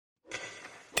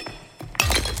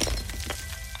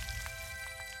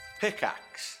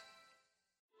Pickaxe.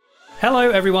 Hello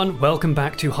everyone, welcome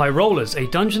back to High Rollers, a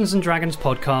Dungeons & Dragons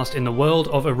podcast in the world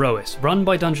of Aerois, run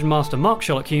by Dungeon Master Mark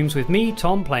Sherlock Humes, with me,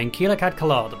 Tom, playing Keelakad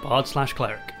Kalar, the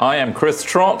Bard/Cleric. I am Chris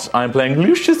Trott, I'm playing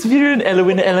Lucius Viren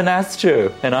Elwin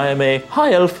Elenastro, and I am a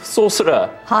High Elf Sorcerer.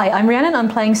 Hi, I'm Rhiannon, I'm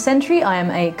playing Sentry, I am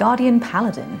a Guardian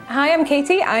Paladin. Hi, I'm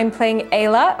Katie, I'm playing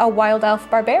Ayla, a Wild Elf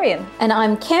Barbarian. And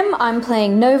I'm Kim, I'm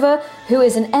playing Nova, who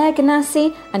is an Air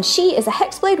Ganassi, and she is a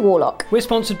Hexblade Warlock. We're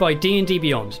sponsored by D&D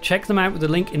Beyond. Check them out with the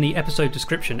link in the episode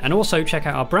description, and also check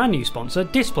out our brand new sponsor,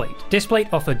 Displate. Displate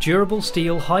offer durable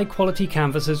steel, high-quality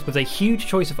canvases with a huge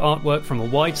choice of artwork from a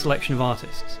wide selection of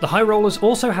artists. The High Rollers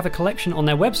also have a collection on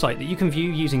their website that you can view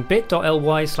using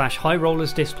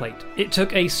bit.ly/highrollersdisplate. It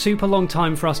took a super long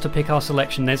time for us to pick our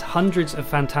selection. There's hundreds of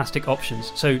fantastic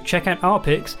options, so check out our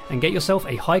picks and get yourself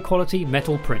a high-quality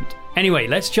metal print. Anyway,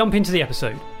 let's jump into the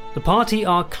episode. The party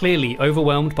are clearly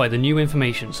overwhelmed by the new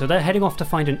information, so they're heading off to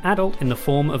find an adult in the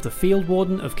form of the Field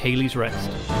Warden of Cayley's Rest.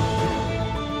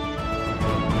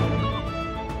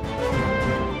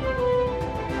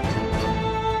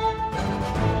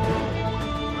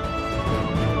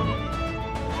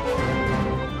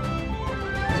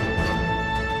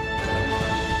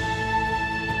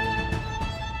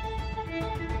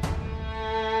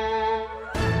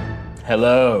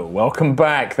 Hello, welcome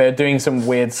back. They're doing some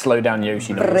weird slow down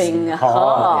Yoshi noise. Bring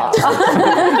heart.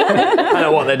 I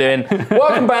know what they're doing.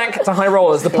 Welcome back to High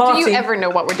Rollers. The party. Do you ever know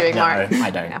what we're doing, Mark? No, I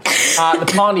don't.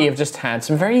 The party have just had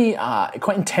some very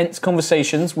quite intense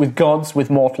conversations with gods, with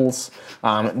mortals,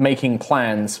 making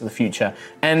plans for the future.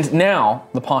 And now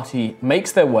the party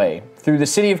makes their way through the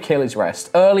city of Cayley's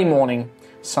Rest. Early morning,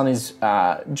 sun is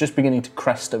just beginning to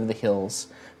crest over the hills,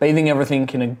 bathing everything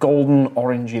in a golden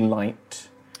orangey light.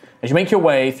 As you make your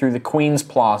way through the Queen's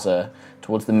Plaza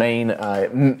towards the main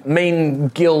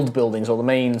guild buildings, or the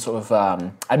main sort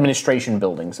of administration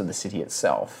buildings of the city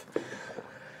itself,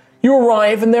 you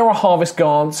arrive and there are harvest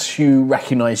guards who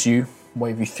recognize you,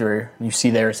 wave you through. You see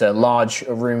there is a large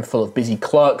room full of busy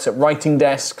clerks at writing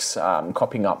desks,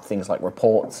 copying up things like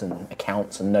reports and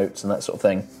accounts and notes and that sort of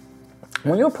thing.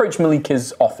 When you approach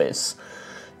Malika's office,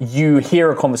 you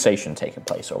hear a conversation taking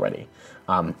place already.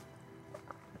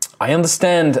 I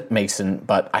understand, Mason,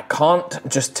 but I can't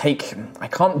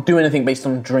do anything based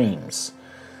on dreams.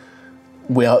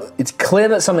 It's clear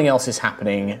that something else is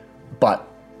happening, but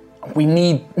we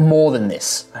need more than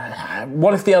this.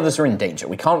 What if the others are in danger?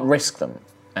 We can't risk them.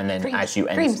 And then as you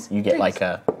enter, you get like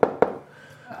a,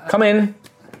 come in.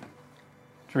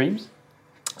 Dreams?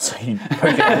 So you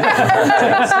poke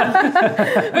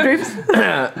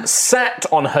it. Sat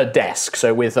on her desk.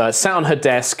 So with sat on her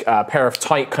desk, a pair of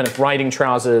tight kind of riding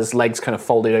trousers, legs kind of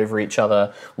folded over each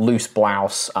other, loose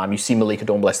blouse. You see Malika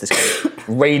Dawnbless, this kind of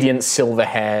radiant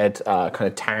silver-haired, kind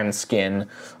of tan skin.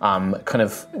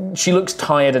 She looks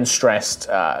tired and stressed,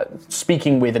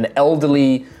 speaking with an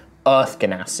elderly Earth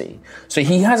Ganassi. So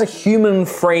he has a human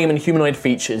frame and humanoid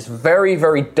features, very,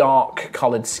 very dark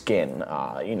coloured skin,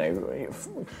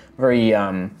 very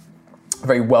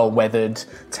well-weathered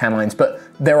tan lines, but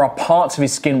there are parts of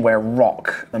his skin where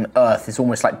rock and earth is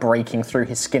almost like breaking through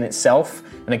his skin itself,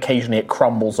 and occasionally it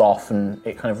crumbles off and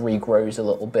it kind of regrows a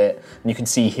little bit, and you can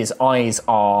see his eyes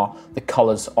are the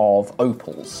colours of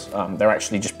opals. They're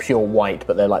actually just pure white,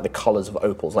 but they're like the colours of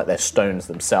opals, like they're stones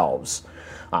themselves.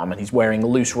 And he's wearing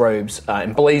loose robes,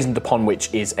 emblazoned upon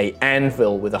which is a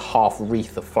anvil with a half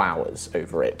wreath of flowers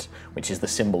over it, which is the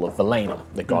symbol of Velena,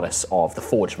 the goddess of the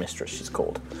Forge Mistress, she's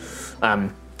called.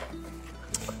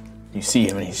 You see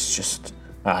him and he's just,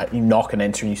 you knock and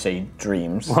enter and you say,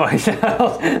 dreams. Right,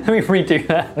 let me redo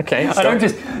that. Okay. I don't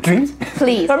just, dreams?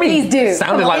 Please, please do.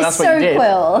 Sounded like that's so what you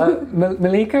did.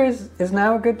 Malika, is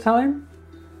now a good time?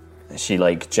 She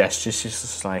gestures, she's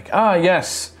just like,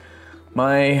 yes,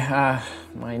 my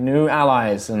new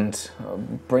allies and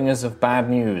bringers of bad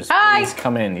news. Hi. Please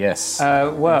come in, yes.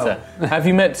 Have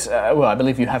you met, I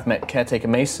believe you have met Caretaker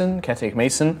Mason.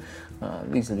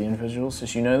 These are the individuals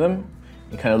as you know them.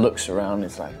 He kind of looks around,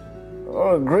 it's like,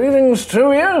 greetings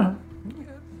to you.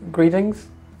 Greetings.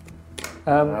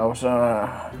 Do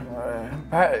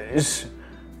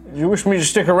you wish me to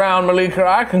stick around, Malika?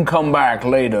 I can come back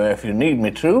later if you need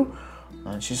me to.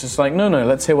 And she's just like, no,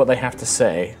 let's hear what they have to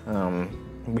say.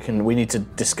 We need to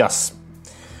discuss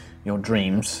your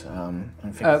dreams and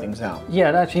figure things out.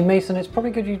 Yeah, actually, Mason, it's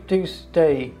probably good you do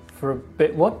stay for a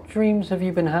bit. What dreams have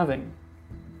you been having?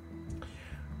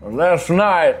 Well, last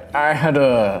night, I had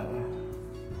a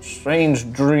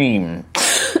strange dream,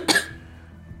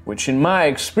 which in my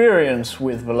experience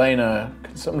with Velena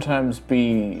can sometimes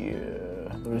be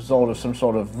the result of some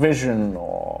sort of vision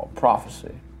or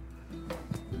prophecy.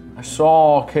 I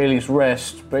saw Kaylee's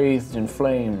rest bathed in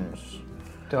flames.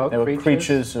 Dark There were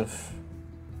creatures of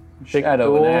Big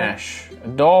shadow door. and ash. A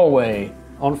doorway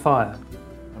On fire.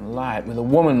 and light with a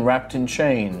woman wrapped in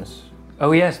chains.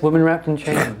 Oh yes, woman wrapped in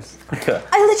chains.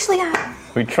 I literally am.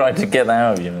 We tried to get that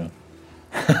out of you.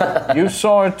 You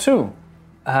saw it too.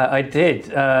 I did.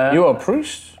 You are a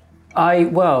priest? I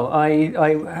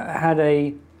had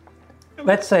a,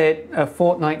 let's say it, a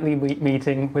fortnightly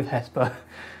meeting with Hesper.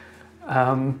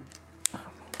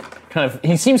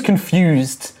 He seems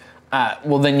confused.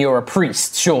 Well, then you're a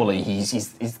priest, surely. He's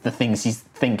the things he's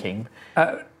thinking.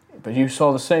 But you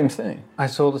saw the same thing. I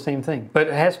saw the same thing, but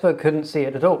Hesper couldn't see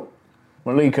it at all.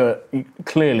 Malika,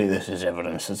 clearly this is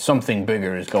evidence that something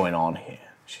bigger is going on here.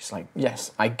 She's like,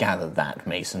 yes, I gathered that,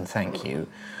 Mason, thank you.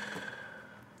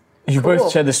 You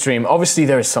both shared the stream. Obviously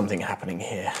there is something happening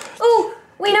here. Oh,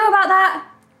 we know about that.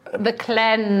 The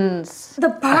cleanse. The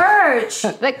purge.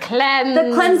 The cleanse.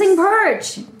 The cleansing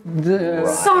purge.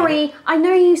 Sorry, I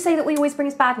know you say that we always bring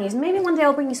us bad news. Maybe one day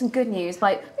I'll bring you some good news.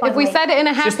 Like, If we said it in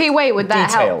a happy way, would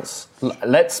that help? Details.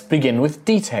 Let's begin with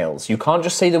details. You can't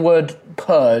just say the word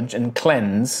purge and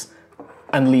cleanse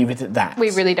and leave it at that.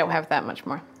 We really don't have that much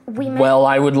more. Well,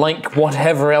 I would like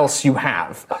whatever else you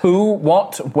have. Who,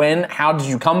 what, when, how did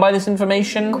you come by this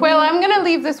information? Quill, I'm going to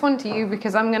leave this one to you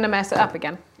because I'm going to mess it up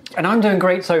again. And I'm doing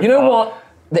great so far. You know what?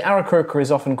 The Aarakocra is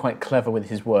often quite clever with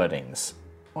his wordings.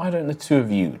 Why don't the two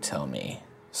of you tell me?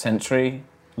 Sentry,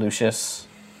 Lucius.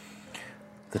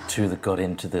 The two that got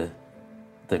into the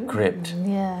crypt.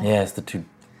 Yeah. Yes, the two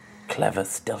clever,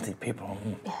 stealthy people.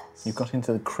 You got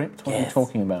into the crypt? What are you Yes.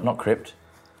 talking about? Not crypt.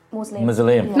 Mausoleum.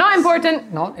 Mausoleum. Not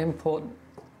important. Not important.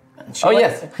 Oh,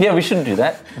 yes. Yeah, we shouldn't do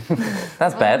that.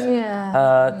 That's bad.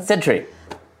 Yeah. Sentry.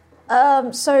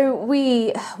 So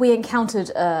we encountered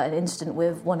an incident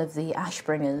with one of the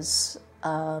Ashbringers.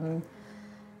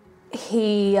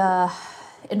 He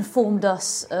informed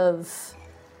us of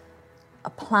a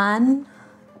plan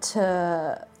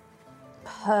to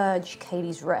purge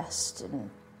Katie's rest in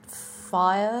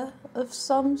fire of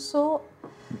some sort.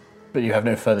 But you have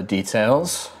no further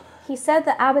details. He said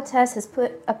that Abates has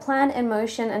put a plan in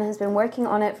motion and has been working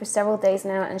on it for several days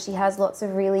now, and she has lots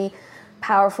of really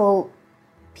powerful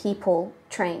people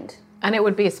trained. And it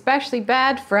would be especially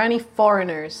bad for any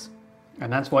foreigners.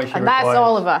 And that's why she And that's requires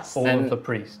all of us. All And- of the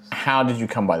priests. How did you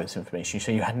come by this information? You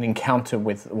say you had an encounter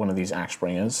with one of these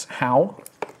Ashbringers. How?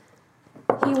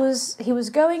 He was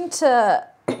going to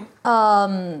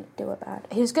Do it bad.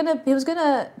 he was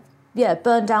gonna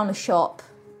burn down a shop,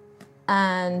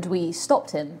 and we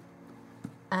stopped him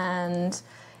and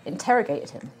interrogated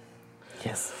him.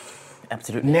 Yes.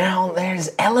 Absolutely. Now there's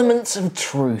elements of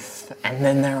truth, and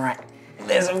then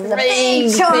there's a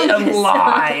vague bit of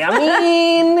lie. I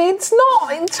mean, it's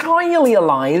not entirely a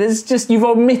lie. There's just you've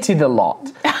omitted a lot.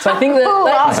 So I think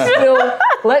that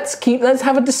let's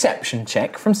have a deception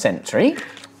check from Sentry.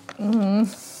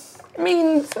 I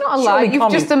mean, it's Not a lie,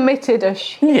 you've just omitted a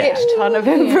shit ton of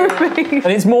information.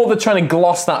 and it's more the trying to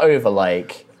gloss that over,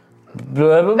 like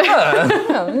blah blah blah.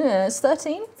 Oh, yeah, it's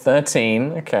 13.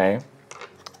 13. Okay.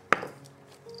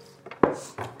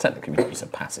 Technically, we could use a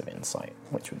passive insight,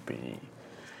 which would be...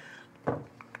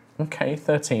 Okay,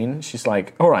 13. She's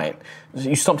like, all right. So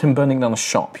you stopped him burning down a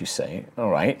shop, you say. All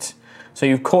right. So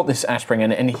you've caught this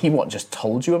Ashbringer, and he, just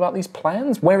told you about these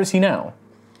plans? Where is he now?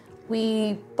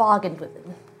 We bargained with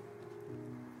him,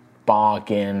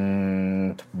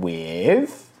 Bargained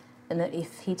with... and that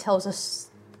if he tells us,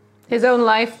 His own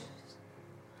life.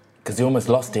 Because he almost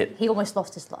lost it. he almost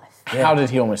lost his life. How did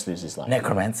he almost lose his life?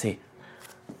 Necromancy.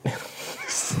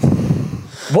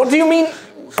 What do you mean?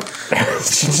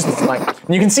 She's just like...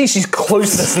 You can see she's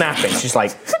close to snapping. She's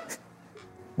like...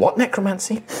 What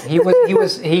necromancy?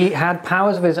 He had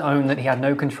powers of his own that he had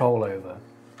no control over.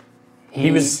 He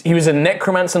was a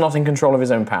necromancer not in control of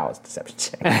his own powers. Deception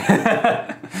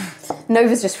check.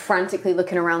 Nova's just frantically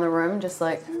looking around the room, just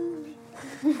like...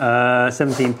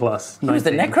 17 plus. He was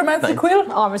the 19. necromancer,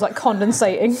 Quill? Arm was like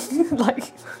condensating,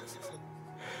 like.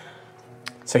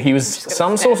 So he was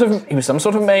some sort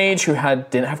of mage who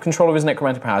didn't have control of his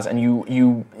necromantic powers, and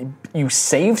you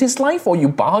saved his life, or you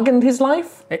bargained his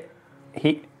life,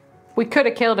 We could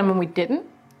have killed him and we didn't.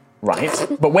 right?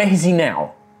 But where is he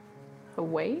now?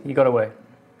 Away. He got away.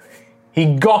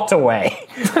 He got away.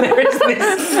 There is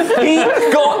this. He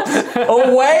got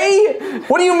away.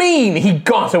 What do you mean? He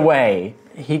got away?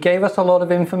 He gave us a lot of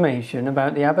information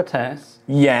about the abbotess.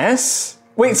 Yes.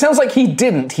 Wait, it sounds like he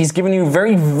didn't. He's given you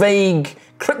very vague,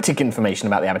 cryptic information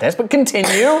about the abbotess. But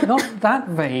continue. Not that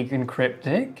vague and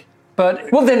cryptic,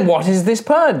 but Well, then, what is this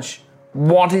purge?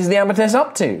 What is the abbotess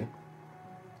up to?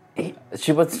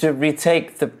 She wants to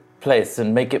retake the place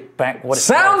and make it back what it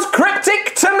Sounds was.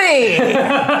 cryptic to me!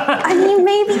 I mean,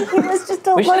 maybe he was just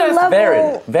a We should low ask Varen.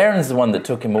 level. Varen's the one that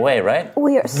took him away, right?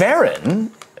 Weird.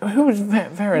 Varen? Who was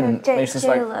Varen? Mason's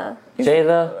like, Jayla.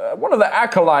 Jayla? one of the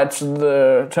acolytes of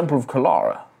the Temple of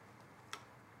Kalara.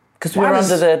 Because we Why were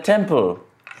was- under their temple.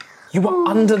 You were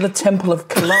under the Temple of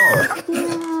Kalara.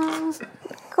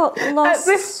 Got lost. At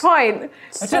this point,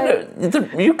 I don't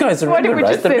know. You guys why remember, did we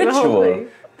right? just The say the whole ritual. thing?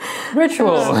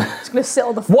 Ritual. It's gonna sit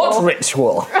on the floor. What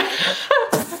ritual?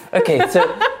 Okay,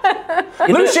 so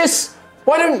Lucius,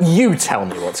 why don't you tell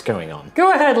me what's going on?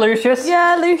 Go ahead, Lucius.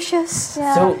 Yeah, Lucius.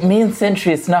 Yeah. So me and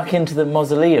Sentry snuck into the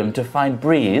mausoleum to find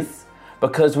Breeze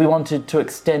because we wanted to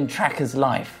extend Tracker's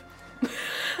life.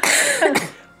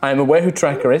 I am aware who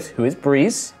Tracker is. Who is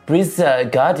Breeze? Breeze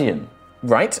guardian.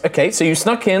 Right, okay, so you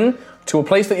snuck in to a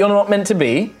place that you're not meant to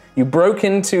be. You broke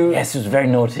into... Yes, it was very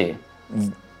naughty.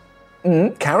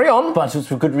 Carry on. But it was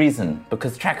for good reason,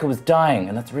 because Tracker was dying,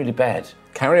 and that's really bad.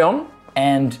 Carry on.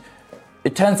 And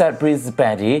it turns out Breeze is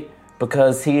baddie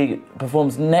because he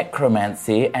performs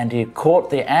necromancy and he caught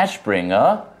the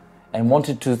Ashbringer and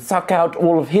wanted to suck out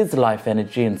all of his life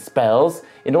energy and spells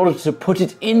in order to put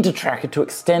it into Tracker to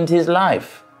extend his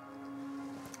life.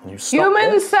 You stopped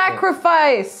Human it.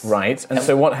 sacrifice! Right, and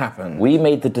so what happened? We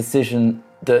made the decision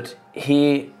that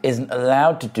he isn't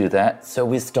allowed to do that, so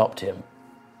we stopped him.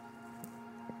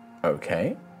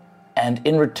 Okay. And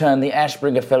in return, the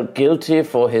Ashbringer felt guilty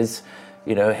for his,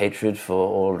 hatred for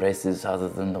all races other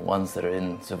than the ones that are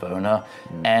in Savona.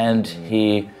 And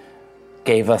he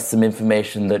gave us some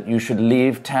information that you should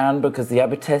leave town because the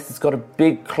Abbotess has got a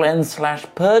big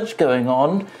cleanse/purge going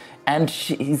on. And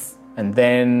she's... And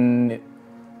then...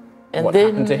 And what then,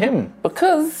 happened to him?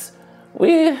 Because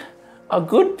we are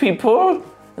good people,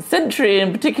 Sentry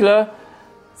in particular,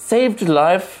 saved a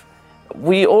life.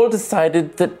 We all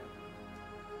decided that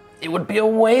it would be a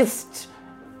waste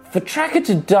for Tracker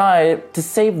to die to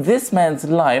save this man's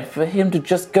life, for him to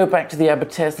just go back to the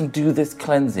Abbotess and do this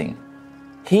cleansing.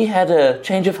 He had a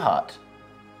change of heart.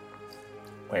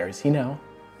 Where is he now?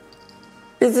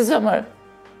 This is somewhere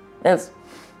else.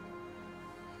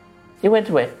 He went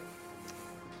away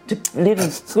to live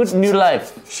a good new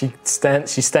life. She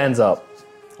stands up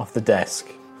off the desk.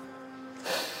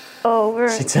 Oh, we're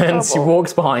She turns, she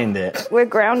walks behind it, We're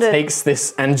grounded. takes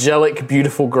this angelic,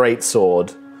 beautiful great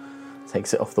sword,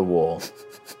 takes it off the wall.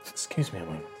 Excuse me a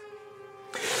moment.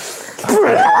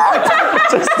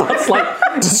 Just starts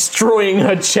destroying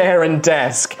her chair and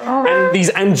desk, and these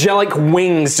angelic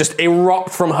wings just erupt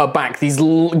from her back. These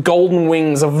golden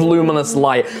wings of luminous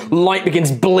light. Light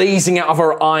begins blazing out of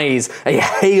her eyes. A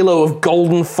halo of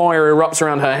golden fire erupts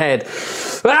around her head.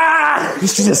 Ah!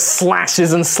 She just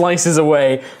slashes and slices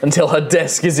away until her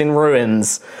desk is in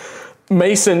ruins.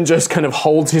 Mason just kind of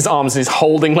holds his arms. He's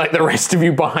holding the rest of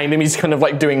you behind him. He's kind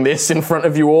of doing this in front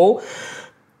of you all.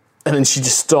 And then she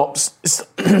just stops,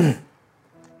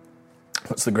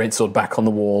 puts the greatsword back on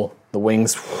the wall. The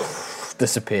wings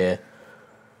disappear.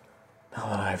 Now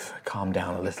that I've calmed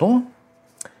down a little,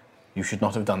 you should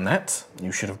not have done that.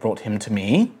 You should have brought him to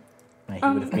me. He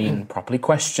would have been properly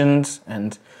questioned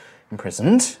and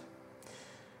imprisoned.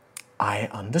 I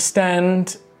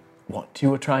understand what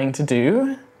you were trying to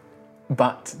do,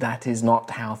 but that is not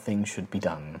how things should be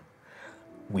done.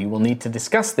 We will need to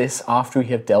discuss this after we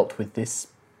have dealt with this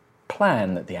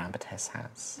plan that the Abbotess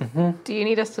has. Do you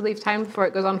need us to leave town before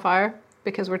it goes on fire?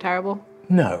 Because we're terrible?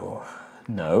 No,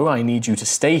 I need you to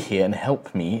stay here and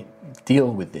help me deal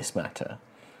with this matter.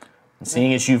 And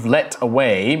seeing as you've let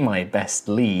away my best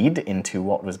lead into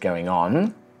what was going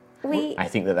on, I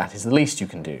think that is the least you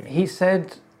can do. He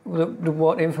said that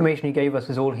what information he gave us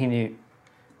is all he knew.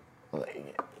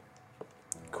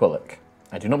 Quillick,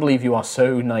 I do not believe you are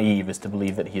so naive as to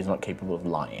believe that he is not capable of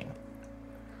lying.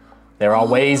 There are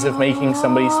ways of making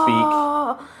somebody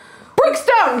speak.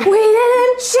 Brookstone! We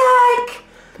didn't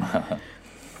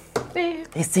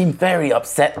check! He seemed very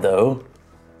upset, though.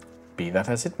 Be that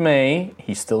as it may,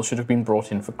 he still should have been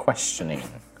brought in for questioning.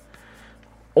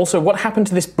 Also, what happened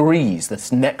to this Breeze,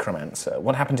 this necromancer?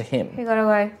 What happened to him? He got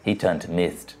away. He turned to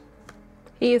mist.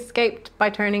 He escaped by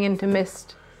turning into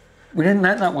mist. We didn't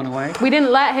let that one away. We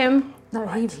didn't let him. No,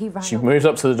 he ran. She moves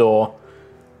up to the door.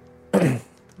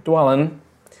 Dwalin,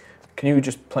 can you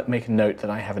just make a note that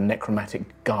I have a necromantic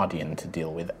guardian to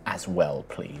deal with as well,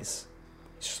 please?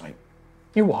 It's just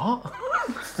you what?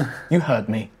 You heard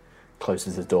me.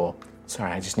 Closes the door.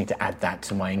 Sorry, I just need to add that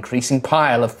to my increasing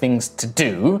pile of things to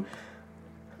do.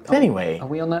 But anyway, Are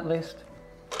we on that list?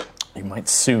 you might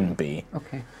soon be.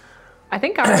 Okay. I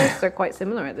think our lists are quite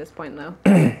similar at this point, though.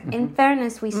 In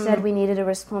fairness, we said we needed a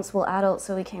responsible adult,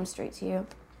 so we came straight to you.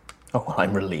 Oh, well,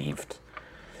 I'm relieved.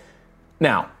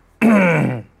 Now,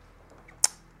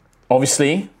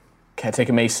 obviously,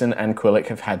 Caretaker Mason and Quillick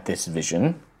have had this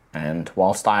vision, and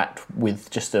whilst with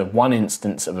just one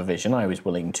instance of a vision, I was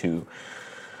willing to...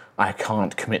 I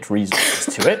can't commit reasons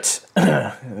to it.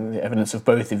 The evidence of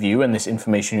both of you and this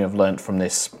information you have learnt from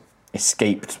this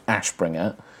escaped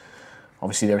Ashbringer,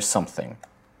 obviously there is something.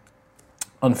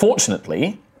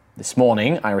 Unfortunately, this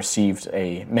morning I received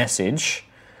a message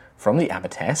from the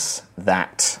abbotess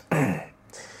that I've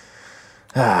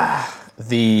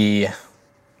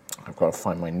got to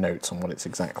find my notes on what it's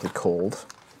exactly called.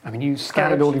 I mean, you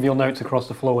scattered all of your notes across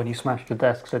the floor when you smashed your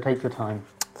desk, so take your time.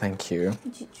 Thank you.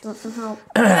 Do you want some help?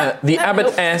 The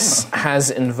abbotess has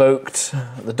invoked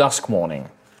the Dusk Morning.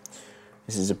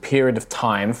 This is a period of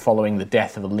time following the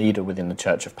death of a leader within the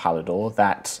Church of Palador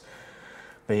that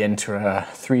they enter a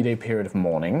 3-day period of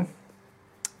mourning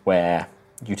where,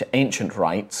 due to ancient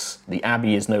rites, the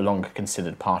abbey is no longer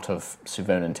considered part of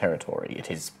Suvonan territory.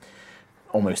 It is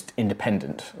almost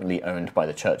independently owned by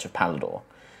the Church of Palador.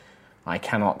 I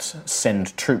cannot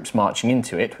send troops marching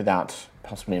into it without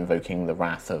possibly invoking the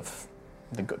wrath of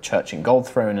the Church in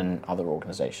Goldthrone and other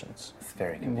organizations. It's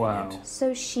very convenient. Wow.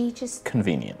 So she just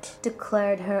Convenient.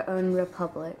 declared her own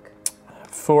republic.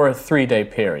 For a 3-day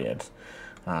period.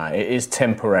 It is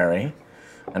temporary,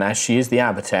 and as she is the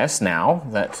abbotess now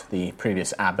that the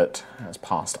previous abbot has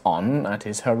passed on, that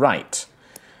is her right.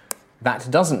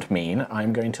 That doesn't mean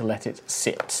I'm going to let it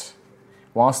sit.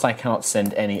 Whilst I cannot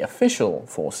send any official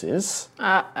forces,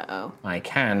 I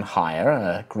can hire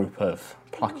a group of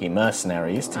plucky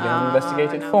mercenaries to go and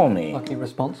investigate it for me. Lucky,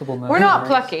 responsible man. We're not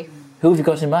plucky. Who have you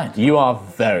got in mind? You are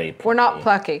very plucky. We're not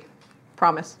plucky.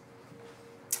 Promise.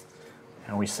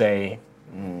 And we say,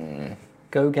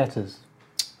 Go-getters.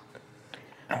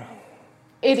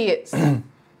 Idiots.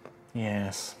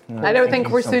 yes. I don't think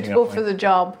we're suitable for the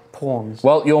job. Pawns.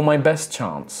 Well, you're my best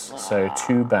chance, so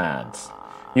too bad.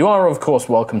 You are, of course,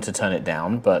 welcome to turn it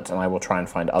down, and I will try and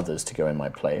find others to go in my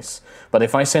place. But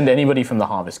if I send anybody from the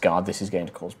Harvest Guard, this is going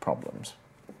to cause problems.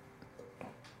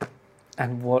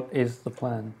 And what is the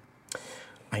plan?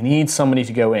 I need somebody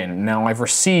to go in. Now, I've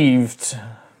received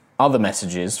other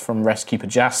messages from Restkeeper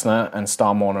Jasna and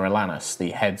Star Mourner Elanus,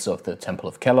 the heads of the Temple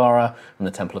of Kelara and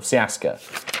the Temple of Siaska.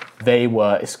 They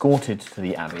were escorted to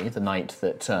the Abbey the night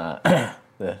that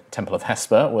the Temple of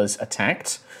Hesper was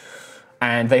attacked.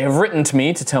 And they have written to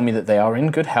me to tell me that they are in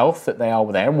good health, that they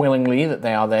are there willingly, that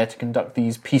they are there to conduct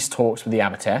these peace talks with the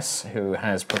abbotess, who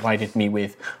has provided me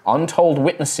with untold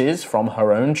witnesses from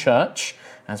her own church,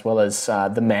 as well as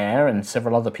the mayor and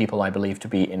several other people I believe to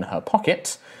be in her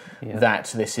pocket, that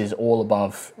this is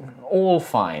all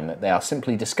fine, that they are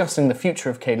simply discussing the future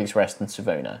of Cayley's Rest and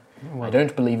Savona. Well, I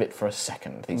don't believe it for a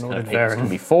second. These kind of papers can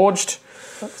be forged.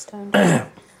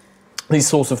 These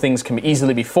sorts of things can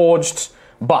easily be forged,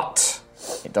 but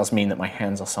it does mean that my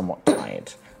hands are somewhat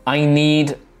tied. I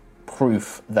need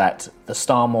proof that the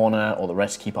Star Mourner or the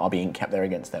Restkeeper are being kept there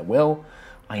against their will.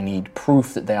 I need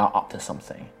proof that they are up to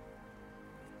something.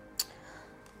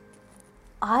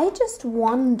 I just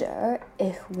wonder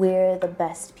if we're the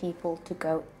best people to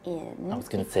go in. I was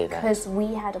going to say that. Because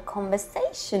we had a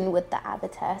conversation with the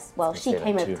abbotess. Well, she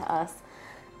came over to us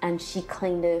and she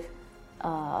kind of...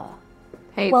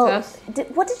 Hates us.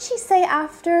 What did she say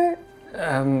after?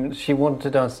 She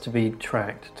wanted us to be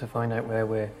tracked to find out where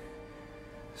we're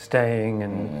staying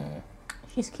and...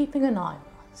 She's keeping an eye on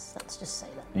us, let's just say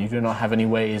that. You do not have any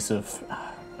ways of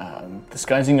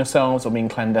disguising yourselves or being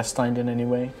clandestine in any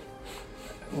way?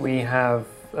 We have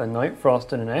a Night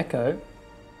Frost and an Echo.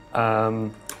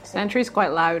 Sentry's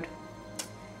quite loud.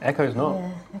 Echo's not.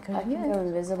 I can go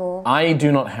invisible. I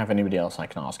do not have anybody else I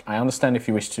can ask. I understand if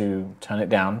you wish to turn it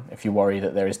down, if you worry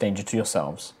that there is danger to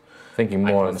yourselves. Thinking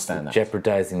more of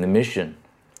jeopardizing the mission.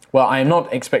 Well, I am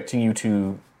not expecting you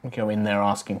to go in there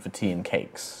asking for tea and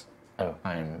cakes. Oh.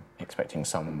 I'm expecting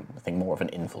something more of an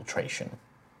infiltration.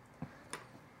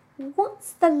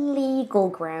 What's the legal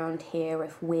ground here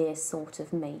if we're sort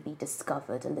of maybe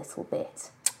discovered a little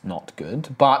bit? Not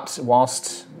good, but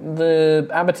whilst the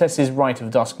abbotess's right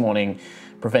of dusk morning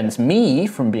prevents me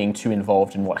from being too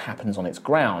involved in what happens on its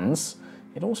grounds,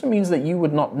 it also means that you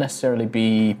would not necessarily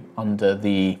be under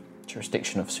the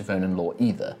jurisdiction of Suvonan law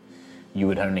either. You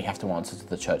would only have to answer to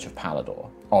the Church of Palador,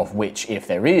 of which, if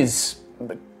there is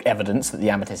evidence that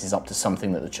the abbotess is up to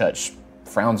something that the Church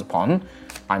frowns upon,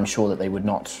 I'm sure that they would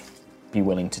not be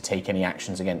willing to take any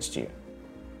actions against you.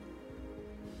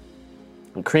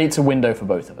 It creates a window for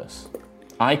both of us.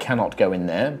 I cannot go in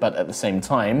there, but at the same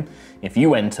time, if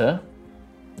you enter,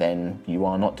 then you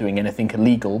are not doing anything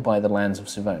illegal by the lands of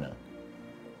Savona.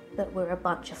 That we're a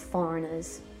bunch of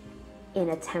foreigners in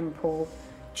a temple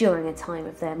during a time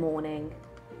of their mourning.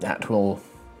 That will...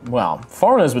 Well,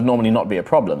 foreigners would normally not be a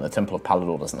problem. The Temple of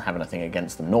Palador doesn't have anything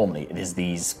against them normally. It is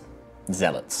these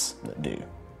zealots that do.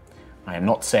 I am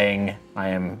not saying... I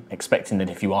am expecting that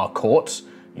if you are caught,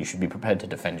 you should be prepared to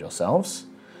defend yourselves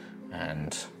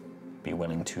and be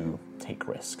willing to take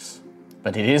risks.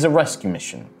 But it is a rescue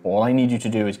mission. All I need you to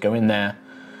do is go in there,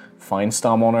 find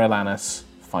Starmorna Elanis,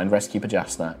 find Rescuer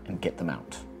Jasna, and get them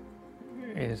out.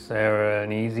 Is there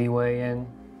an easy way in?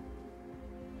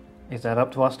 Is that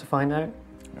up to us to find out?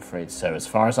 I'm afraid so. As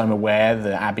far as I'm aware,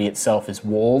 the abbey itself is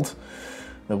walled.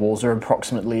 The walls are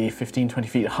approximately 15, 20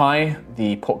 feet high.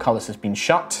 The portcullis has been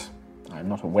shut. I'm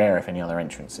not aware if any other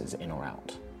entrance is in or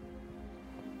out.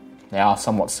 They are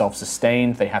somewhat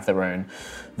self-sustained. They have their own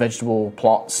vegetable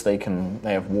plots. They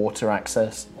have water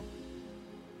access.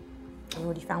 We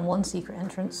already found one secret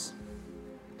entrance.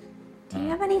 Do you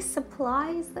have any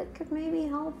supplies that could maybe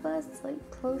help us,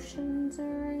 like potions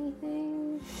or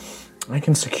anything? I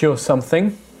can secure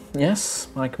something. Yes,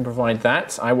 I can provide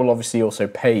that. I will obviously also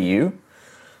pay you.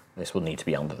 This will need to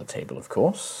be under the table, of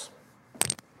course.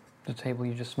 The table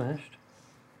you just smashed?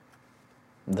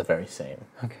 The very same.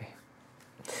 Okay.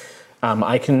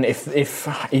 I can, if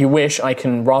you wish, I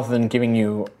can, rather than giving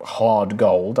you hard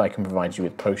gold, I can provide you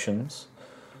with potions.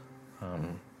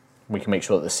 We can make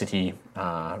sure that the city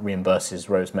reimburses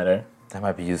Rose Meadow. That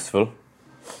might be useful.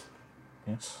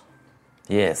 Yes.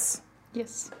 Yes.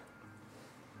 Yes.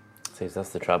 Saves us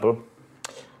the trouble.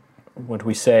 Would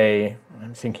we say,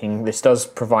 I'm thinking this does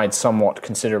provide somewhat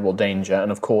considerable danger,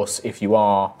 and of course, if you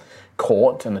are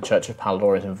caught and the Church of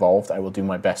Palador is involved, I will do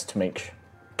my best to make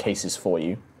cases for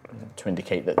you, to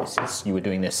indicate that you were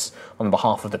doing this on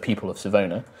behalf of the people of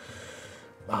Savona.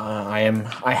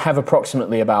 I have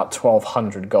approximately about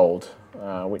 1,200 gold,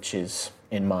 which is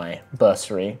in my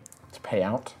bursary to pay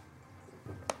out.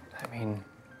 I mean,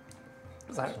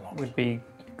 that would be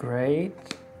great.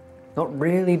 Not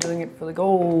really doing it for the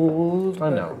gold. I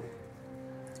know.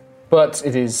 But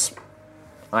it is...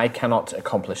 I cannot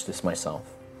accomplish this myself.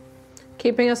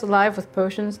 Keeping us alive with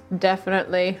potions,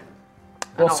 definitely.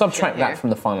 We'll subtract that from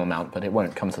the final amount, but it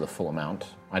won't come to the full amount.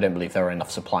 I don't believe there are enough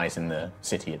supplies in the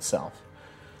city itself.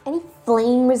 Any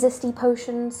flame-resisty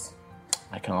potions?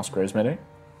 I can ask Rose Meadow.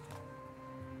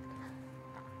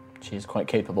 She is quite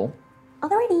capable. Are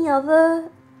there any other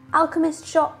alchemist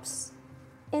shops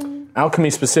in... Alchemy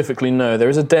specifically, no. There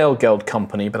is a Dale Guild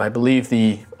company, but I believe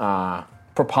the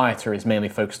proprietor is mainly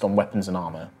focused on weapons and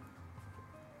armor.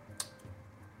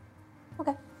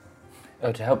 Okay.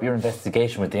 Oh, to help your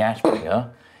investigation with the Ashbringer,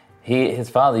 his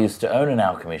father used to own an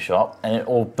alchemy shop, and it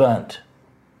all burnt.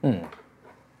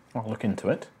 I'll look into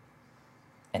it.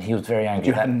 And he was very angry. Do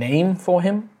you have a name for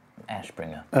him?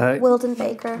 Ashbringer. Wilden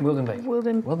Baker. Wilden Baker.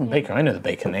 Wilden Baker, I know the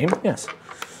baker name, yes.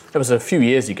 That was a few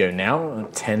years ago now,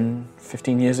 10,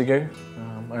 15 years ago.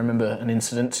 I remember an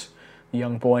incident. A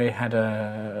young boy had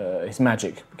his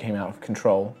magic came out of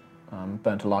control,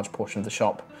 burnt a large portion of the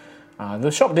shop.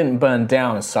 The shop didn't burn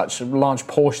down as such. Large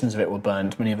portions of it were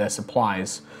burned, many of their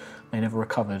supplies. They never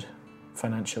recovered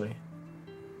financially.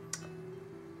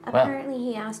 Apparently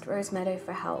he asked Rose Meadow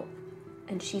for help,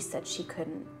 and she said she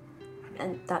couldn't.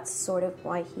 And that's sort of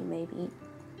why he maybe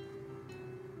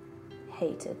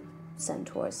hated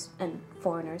centaurs and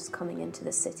foreigners coming into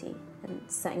the city and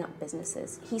setting up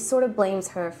businesses. He sort of blames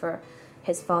her for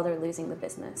his father losing the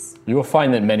business. You will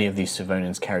find that many of these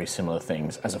Savonians carry similar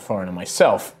things. As a foreigner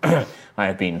myself, I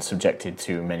have been subjected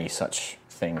to many such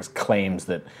things. Claims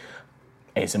that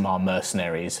ASMR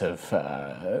mercenaries have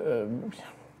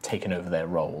taken over their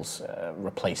roles,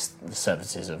 replaced the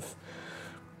services of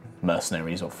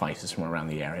mercenaries or fighters from around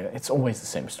the area. It's always the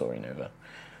same story, Nova.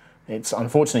 It's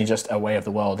unfortunately just a way of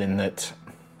the world in that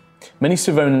many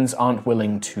Savonians aren't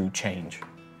willing to change.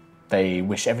 They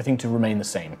wish everything to remain the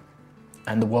same.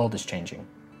 And the world is changing.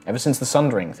 Ever since the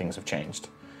Sundering, things have changed.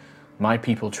 My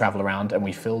people travel around and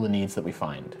we fill the needs that we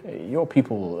find. Your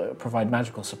people provide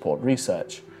magical support,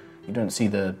 research. You don't see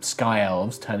the Sky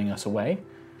Elves turning us away.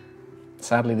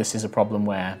 Sadly, this is a problem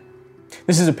where...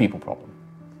 This is a people problem.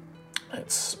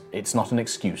 It's not an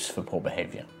excuse for poor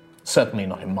behaviour. Certainly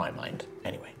not in my mind,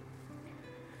 anyway.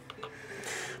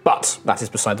 But that is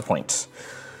beside the point.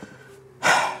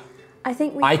 I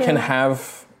think I can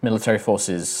have military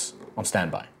forces on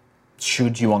standby,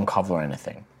 should you uncover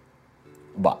anything.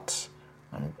 But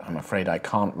I'm afraid I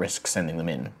can't risk sending them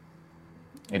in.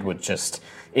 It would just...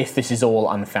 If this is all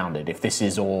unfounded, if this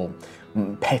is all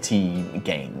petty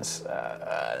gains,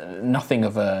 nothing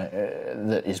of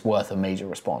that is worth a major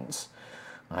response,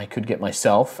 I could get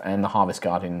myself and the Harvest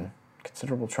Guard in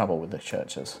considerable trouble with the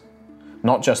churches.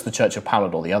 Not just the Church of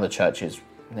Palador, the other churches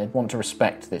They'd want to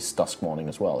respect this dusk morning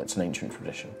as well. It's an ancient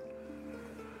tradition.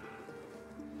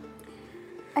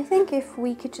 I think if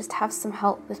we could just have some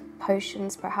help with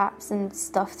potions, perhaps, and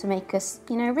stuff to make us,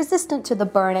 resistant to the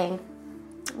burning,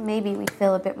 maybe we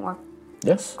feel a bit more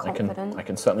Yes, confident. I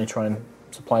can certainly try and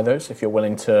supply those if you're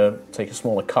willing to take a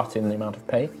smaller cut in the amount of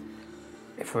pay.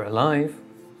 If we're alive.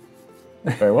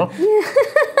 Very well.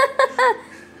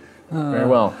 Very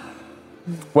well.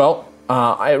 Well,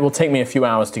 it will take me a few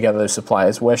hours to gather those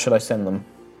supplies. Where should I send them?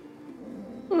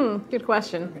 Good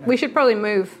question. We should probably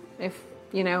move if,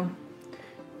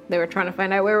 they were trying to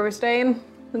find out where we were staying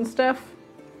and stuff.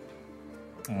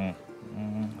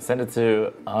 Send it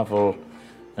to Arvel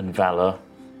and Valor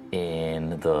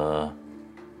in the...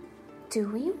 Do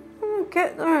we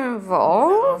get them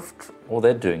involved? All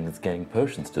they're doing is getting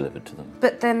potions delivered to them.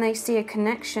 But then they see a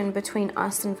connection between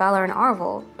us and Valor and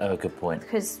Arvel, Oh, good point.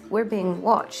 because we're being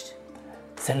watched.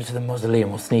 Send it to the mausoleum,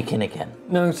 we'll sneak in again.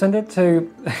 No, send it to...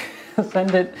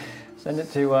 send it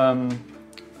to,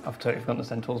 I've totally forgotten the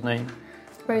centaur's name.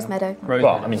 Rose Meadow. Rose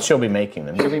Well, Meadow. I mean, she'll be making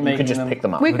them. She'll be You making could just them. pick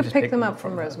them up. We We'll could just pick them up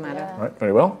from Rose Meadow. All right,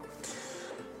 very well.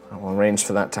 I will arrange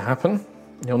for that to happen.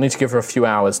 You'll need to give her a few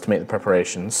hours to make the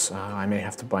preparations. I may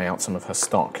have to buy out some of her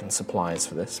stock and supplies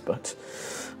for this, but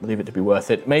I believe it to be worth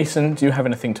it. Mason, do you have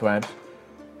anything to add?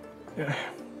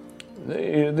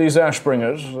 These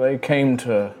Ashbringers, they came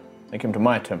to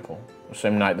my temple the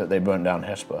same night that they burned down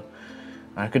Hesper.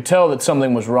 I could tell that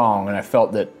something was wrong, and I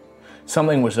felt that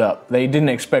something was up. They didn't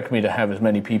expect me to have as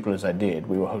many people as I did.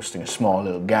 We were hosting a small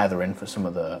little gathering for some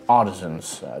of the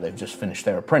artisans. They've just finished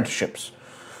their apprenticeships.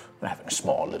 They're having a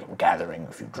small little gathering,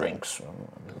 a few drinks, a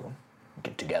little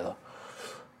get together.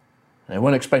 They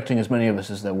weren't expecting as many of us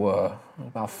as there were.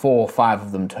 About 4 or 5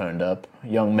 of them turned up,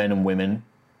 young men and women,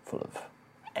 full of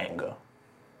anger,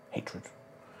 hatred.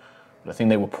 But I think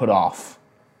they were put off.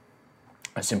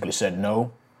 I simply said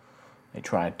no. They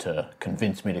tried to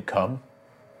convince me to come.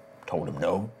 Told them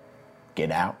no, get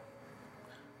out.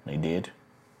 They did.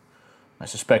 I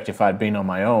suspect if I'd been on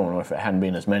my own, or if it hadn't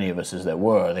been as many of us as there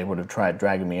were, they would have tried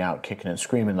dragging me out, kicking and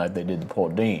screaming like they did the poor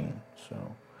Dean.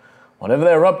 So, whatever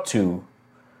they're up to,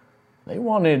 they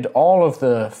wanted all of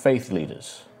the faith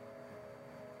leaders.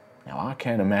 Now, I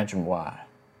can't imagine why.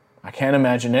 I can't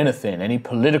imagine anything, any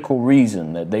political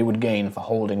reason that they would gain for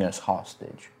holding us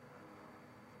hostage.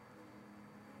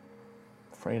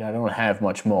 Afraid I don't have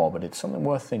much more, but it's something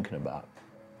worth thinking about.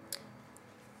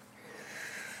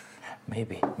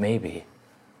 Maybe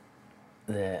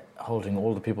they're holding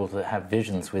all the people that have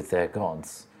visions with their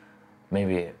gods.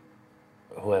 Maybe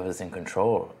whoever's in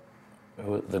control,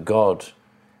 the god,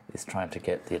 is trying to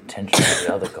get the attention of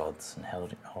the other gods and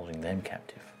holding them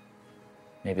captive.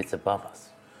 Maybe it's above us.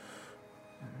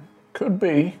 Could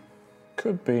be.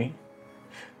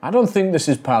 I don't think this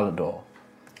is Palador.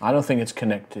 I don't think it's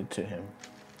connected to him.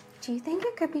 Do you think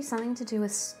it could be something to do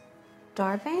with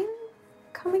Starbane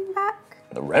coming back?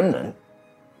 The Remnant?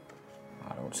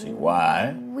 I don't see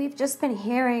why. We've just been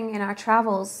hearing in our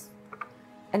travels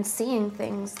and seeing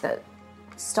things that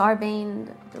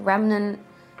Starbane, the Remnant,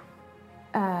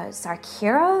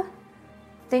 Sarkira,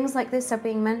 things like this are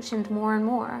being mentioned more and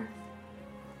more.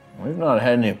 We've not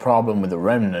had any problem with the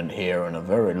Remnant here in a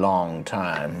very long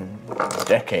time.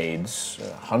 Decades,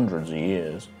 hundreds of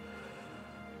years.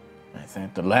 I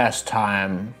think the last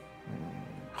time,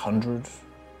 100,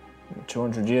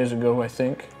 200 years ago, I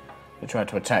think, they tried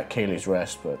to attack Cayley's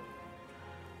Rest, but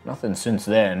nothing since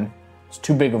then. It's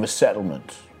too big of a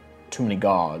settlement, too many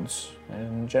guards,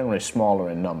 and generally smaller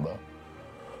in number.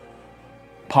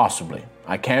 Possibly.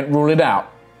 I can't rule it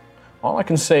out. All I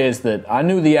can say is that I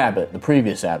knew the abbot, the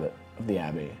previous abbot of the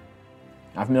abbey.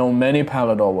 I've known many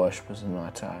Palador worshippers in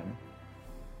my time.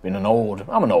 I'm an old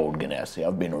Ganassi.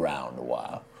 I've been around a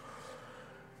while.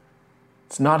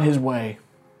 It's not his way.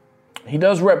 He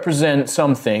does represent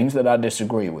some things that I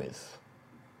disagree with.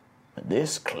 But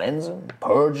this cleansing,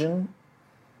 purging,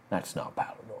 that's not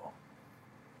Palador.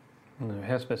 No,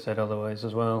 Hesper said otherwise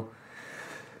as well.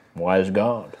 Wise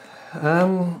God.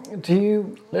 Do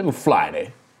you... Little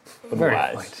flighty, but Very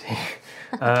wise.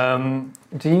 flighty.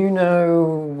 Do you know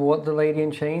what the Lady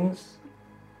in Chains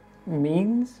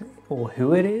means? Or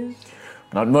who it is?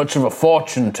 Not much of a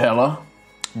fortune teller.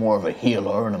 More of a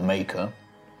healer and a maker.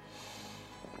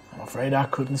 I'm afraid I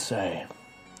couldn't say.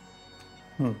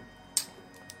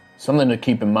 Something to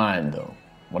keep in mind, though.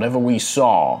 Whatever we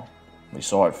saw it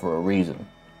for a reason.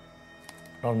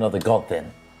 Not another god,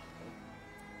 then.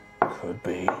 Could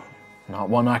be. Not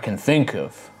one I can think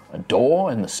of. A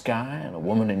door in the sky and a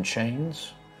woman in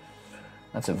chains.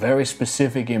 That's a very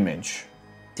specific image.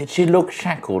 Did she look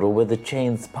shackled, or were the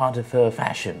chains part of her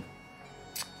fashion?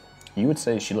 You would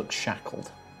say she looked shackled.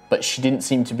 but she didn't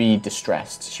seem to be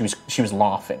distressed. She was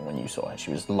laughing when you saw her.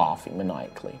 She was laughing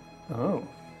maniacally. Oh.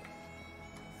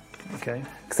 Okay.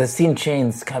 Because I've seen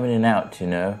chains come in and out, you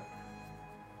know.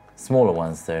 Smaller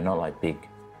ones, though, not like big.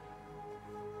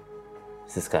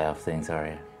 Is this guy off things, are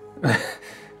you?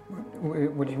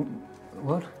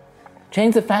 What?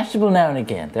 Chains are fashionable now and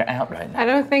again. They're out right now. I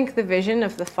don't think the vision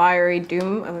of the fiery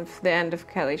doom of the end of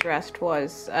Kelly's Rest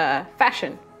was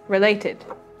fashion related.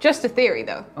 Just a theory,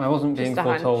 though. I wasn't being Just a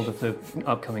hunch. foretold of the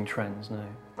upcoming trends, no.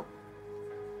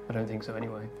 I don't think so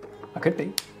anyway. I could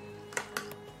be.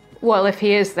 Well, if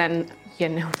he is, then you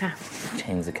know now.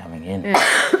 Chains are coming in.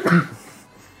 Yeah.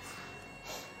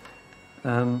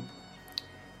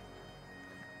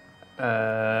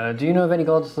 Do you know of any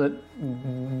gods that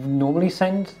normally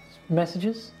send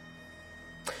messages?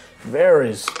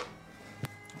 Varies.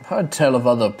 I've heard tell of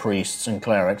other priests and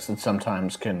clerics that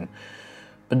sometimes can,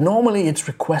 but normally it's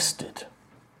requested.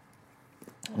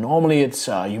 Normally it's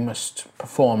you must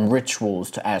perform rituals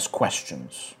to ask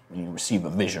questions. You receive a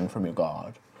vision from your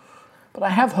god. But I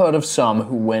have heard of some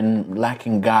who, when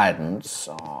lacking guidance,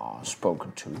 are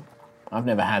spoken to. I've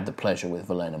never had the pleasure with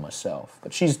Velena myself,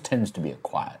 but she tends to be a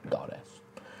quiet goddess.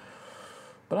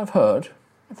 But I've heard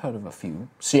of a few.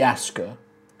 Siaska,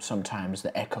 sometimes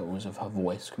the echoes of her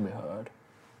voice can be heard.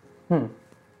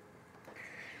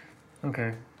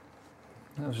 Okay.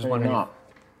 I was just Maybe wondering. not.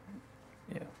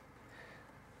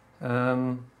 Yeah.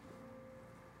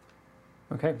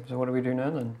 Okay, so what do we do now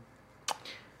then?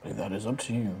 That is up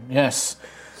to you. Yes.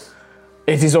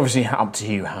 It is obviously up to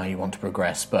you how you want to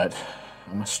progress, but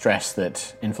I must stress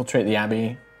that infiltrate the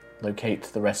Abbey, locate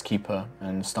the Rest Keeper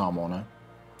and Star Mourner,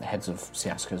 the heads of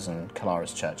Siaska's and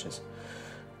Kalara's churches.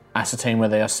 Ascertain where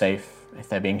they are safe, if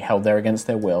they're being held there against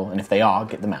their will, and if they are,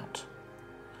 get them out.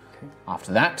 Okay.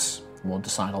 After that, we'll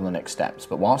decide on the next steps.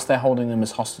 But whilst they're holding them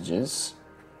as hostages,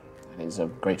 it is a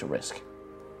greater risk.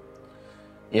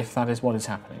 If that is what is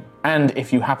happening. And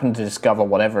if you happen to discover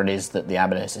whatever it is that the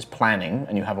Abbess is planning,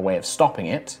 and you have a way of stopping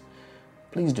it,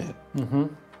 please do. Mm-hmm.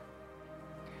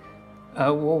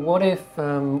 Well, what if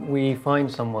we find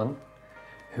someone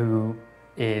who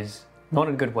is not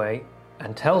in a good way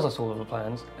and tells us all of the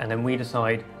plans, and then we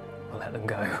decide we'll let them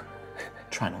go?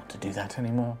 Try not to do that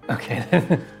anymore. Okay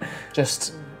then.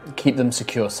 Just keep them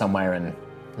secure somewhere and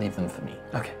leave them for me.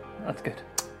 Okay, that's good.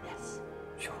 Yes,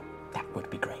 Sure. that would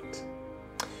be great.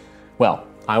 Well,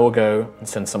 I will go and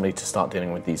send somebody to start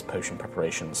dealing with these potion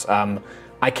preparations.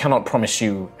 I cannot promise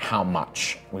you how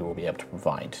much we will be able to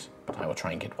provide, but I will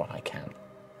try and get what I can.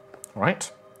 All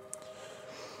right?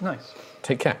 Nice.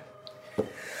 Take care.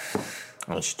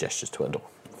 And she gestures to her door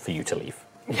for you to leave.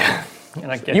 Yeah.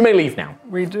 And I guess You may leave now.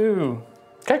 we do.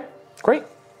 Okay, great.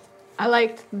 I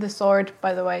liked the sword,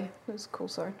 by the way. It was a cool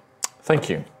sword.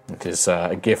 Thank you. It is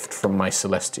a gift from my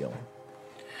Celestial.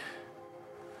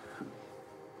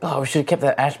 Oh, we should have kept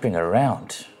that Ashbringer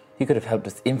around. He could have helped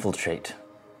us infiltrate.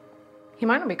 He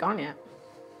might not be gone yet.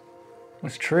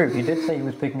 It's true. He did say he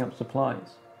was picking up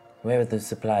supplies. Where would those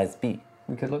supplies be?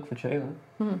 We could look for Jalen.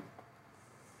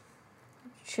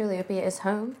 Surely it'll be at his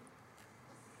home.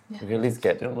 We could at least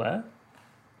get... Still there?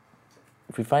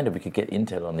 If we find it, we could get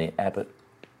intel on the abbot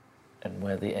and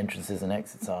where the entrances and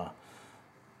exits are.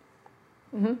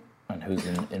 Mm-hmm. And who's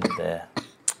in there.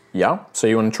 Yeah, so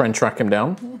you want to try and track him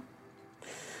down? Yeah.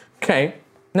 Okay.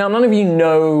 Now, none of you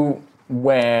know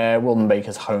where Wilden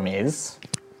Baker's home is,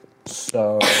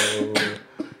 so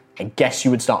I guess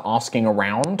you would start asking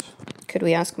around. Could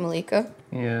we ask Malika?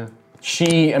 Yeah.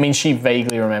 She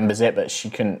vaguely remembers it, but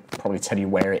she couldn't probably tell you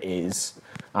where it is.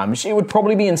 It would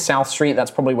probably be in South Street.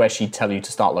 That's probably where she'd tell you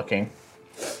to start looking.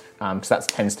 Because that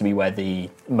tends to be where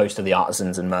most of the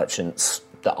artisans and merchants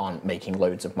that aren't making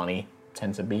loads of money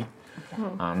tend to be.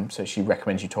 So she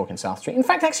recommends you talk in South Street. In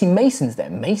fact, actually, Mason's there.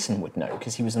 Mason would know,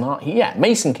 because he was an art...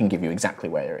 Mason can give you exactly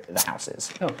where the house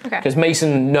is. Oh, okay. Because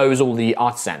Mason knows all the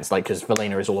artisans, because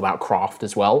Velena is all about craft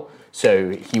as well. So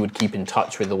he would keep in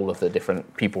touch with all of the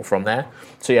different people from there.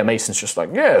 So yeah, Mason's just like,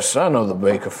 yes, I know the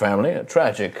Baker family. A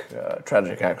tragic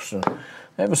accident.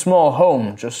 They have a small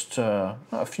home just a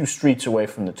few streets away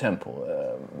from the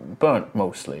temple. Burnt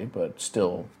mostly, but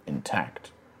still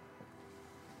intact.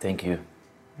 Thank you.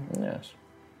 Yes.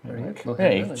 Very good. We'll Yeah,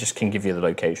 head he there. just can give you the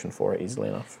location for it easily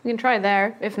enough. We can try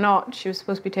there. If not, she was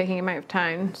supposed to be taking him out of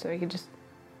town, so we could just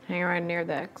hang around near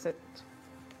the exit.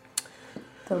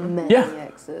 The many Yeah.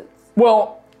 exits.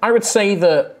 Well, I would say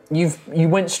that you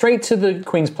went straight to the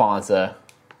Queen's Plaza.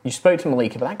 You spoke to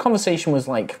Malika, but that conversation was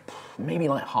maybe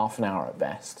half an hour at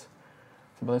best.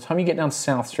 So by the time you get down to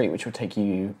South Street, which would take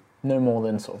you no more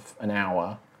than sort of an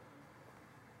hour,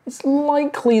 it's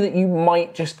likely that you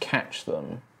might just catch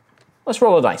them. Let's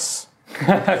roll a dice.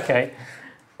 Okay.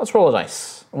 Let's roll a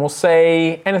dice. And we'll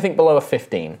say anything below a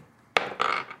 15.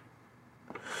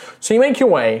 So you make your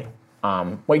way,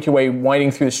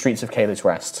 winding through the streets of Caelid's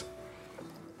Rest.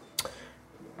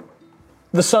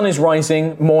 The sun is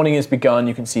rising, morning has begun.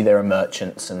 You can see there are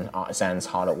merchants and artisans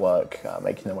hard at work,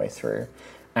 making their way through.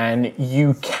 And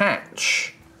you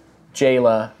catch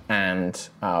Jailer and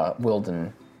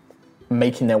Wilden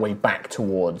making their way back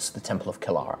towards the Temple of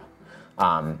Kilara.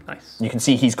 Nice. You can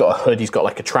see he's got a hood, he's got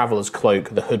like a traveler's cloak,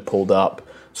 the hood pulled up,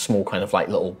 small kind of like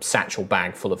little satchel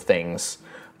bag full of things.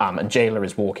 And Jailer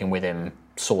is walking with him,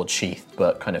 sword sheathed,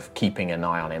 but kind of keeping an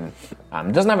eye on him.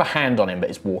 Doesn't have a hand on him, but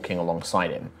is walking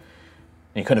alongside him.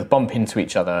 And you kind of bump into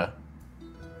each other.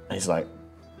 And he's like,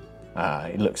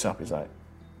 he looks up, he's like,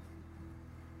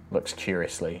 looks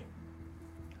curiously.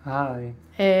 Hi.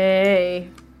 Hey.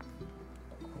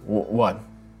 What?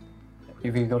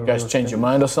 Have you got You guys change your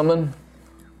mind or something?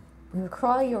 We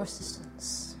require your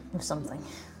assistance with something.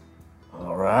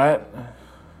 All right.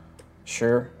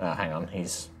 Sure. Hang on,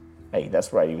 Hey,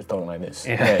 that's right, he was talking like this.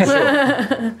 Yeah,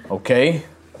 sure. Okay.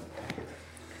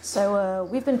 So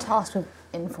we've been tasked with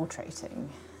infiltrating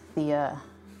the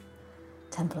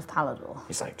Temple of Palador.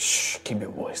 He's like, shh, keep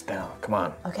your voice down, come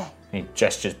on. Okay. He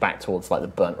gestures back towards like the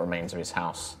burnt remains of his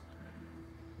house.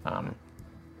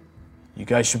 You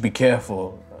guys should be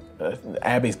careful. The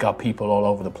Abbey's got people all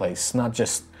over the place. Not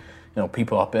just,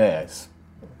 people up there. It's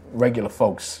regular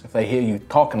folks. If they hear you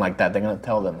talking like that, they're gonna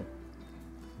tell them.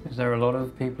 Is there a lot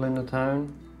of people in the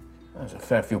town? There's a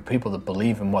fair few people that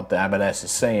believe in what the abbess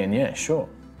is saying. Yeah, sure.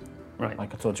 Right.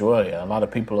 Like I told you earlier, a lot of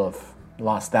people have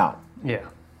lost out. Yeah.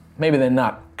 Maybe they're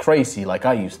not crazy like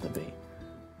I used to be,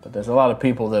 but there's a lot of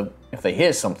people that if they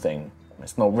hear something,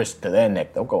 there's no risk to their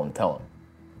neck, they'll go and tell them.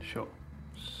 Sure.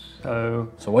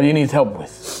 So what do you need help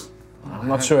with? I'm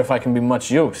not sure if I can be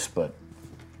much use, but...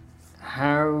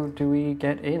 How do we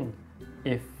get in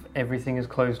if everything is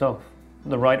closed off?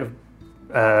 The rite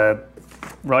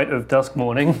of dusk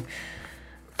morning.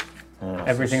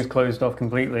 Everything's closed off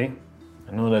completely.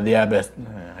 I know that the abbess,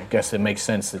 I guess it makes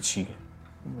sense that she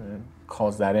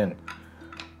calls that in.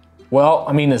 Well,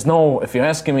 I mean, if you're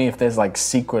asking me if there's like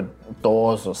secret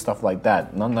doors or stuff like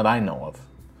that, none that I know of.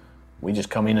 We just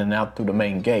come in and out through the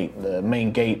main gate. The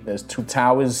main gate, there's 2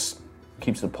 towers,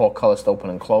 keeps the portcullis open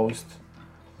and closed.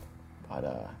 But,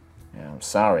 yeah, I'm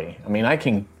sorry. I mean,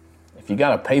 if you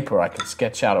got a paper, I can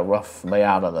sketch out a rough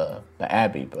layout of the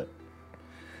Abbey, but...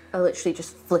 I'll literally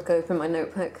just flick open my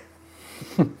notebook.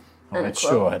 All right,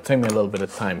 sure. It'll take me a little bit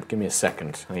of time. Give me a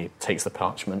second. And he takes the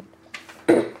parchment.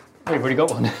 Oh, you've already got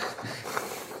one.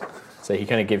 So he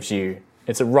kind of gives you...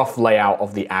 It's a rough layout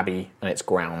of the Abbey and its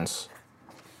grounds.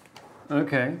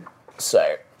 Okay.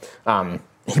 So,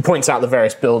 he points out the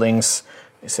various buildings.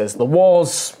 He says, the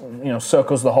walls,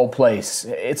 circles the whole place.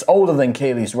 It's older than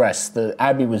Caelid's Rest. The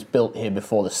Abbey was built here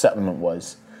before the settlement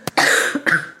was.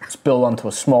 It's built onto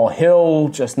a small hill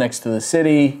just next to the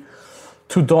city.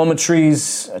 2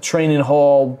 dormitories, a training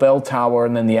hall, bell tower,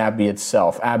 and then the Abbey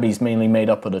itself. Abbey's mainly made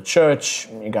up of the church.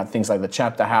 You got things like the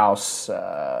chapter house,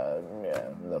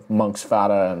 the monk's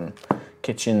fodder, and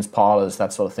kitchens, parlors,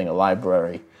 that sort of thing, a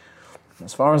library.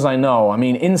 As far as I know, I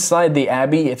mean, inside the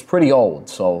Abbey, it's pretty old,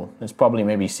 so there's probably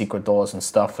maybe secret doors and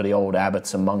stuff for the old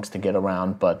abbots and monks to get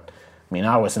around, but, I mean,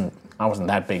 I wasn't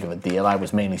that big of a deal. I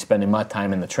was mainly spending my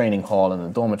time in the training hall and the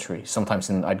dormitory.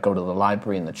 Sometimes I'd go to the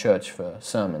library and the church for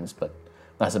sermons, but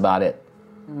that's about it.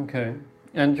 Okay.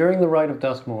 And during the rite of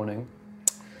dusk morning,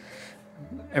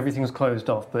 everything's closed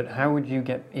off, but how would you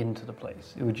get into the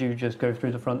place? Would you just go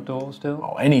through the front door still?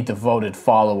 Oh, any devoted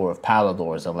follower of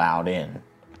Palador is allowed in.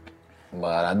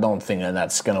 But I don't think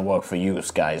that's going to work for you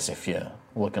guys if you're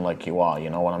looking like you are, you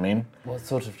know what I mean? What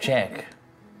sort of check?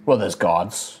 Well, there's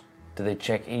guards. Do they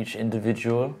check each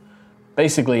individual?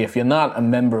 Basically, if you're not a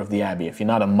member of the Abbey, if you're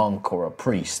not a monk or a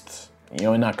priest,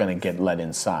 you're not going to get let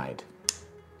inside.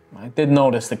 I did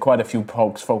notice that quite a few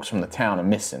folks from the town are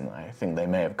missing. I think they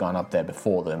may have gone up there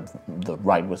before the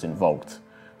rite was invoked.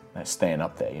 They're staying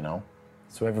up there,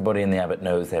 So everybody in the abbot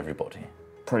knows everybody?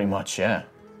 Pretty much, yeah.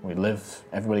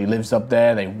 Everybody lives up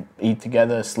there, they eat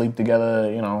together, sleep together,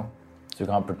 So you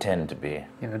can't pretend to be.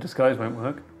 Disguise won't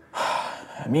work.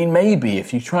 I mean, maybe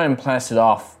if you try and pass it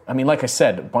off. I mean, like I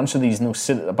said, a bunch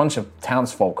of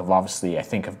townsfolk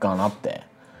have gone up there.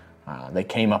 They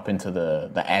came up into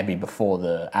the Abbey before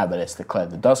the abbess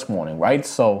declared the dusk morning, right?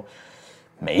 So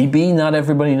maybe not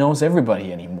everybody knows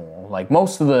everybody anymore. Like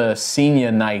most of the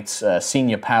senior knights,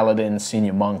 senior paladins,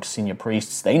 senior monks, senior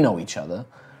priests, they know each other.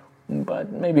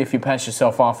 But maybe if you pass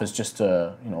yourself off as just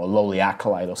a lowly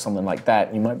acolyte or something like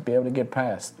that, you might be able to get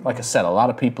past. Like I said, a lot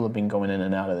of people have been going in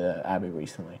and out of the Abbey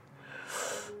recently.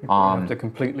 We have to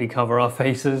completely cover our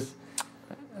faces.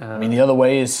 I mean, the other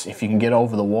way is if you can get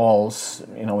over the walls.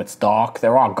 You know, it's dark.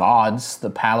 There are guards. The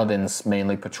paladins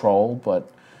mainly patrol,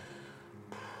 but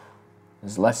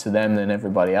there's less of them than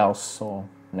everybody else, so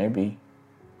maybe.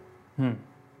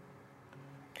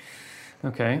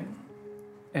 Okay.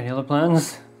 Any other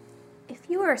plans? If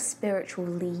you were a spiritual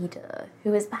leader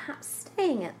who is perhaps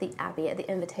staying at the Abbey at the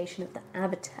invitation of the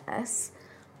Abbotess,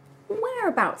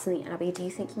 whereabouts in the Abbey do you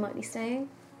think you might be staying?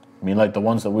 I mean, like the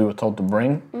ones that we were told to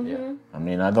bring? Mm-hmm. I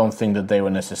mean, I don't think that they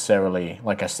were necessarily,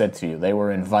 like I said to you, they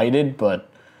were invited, but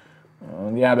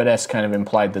the Abbotess kind of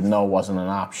implied that no wasn't an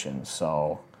option,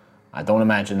 so I don't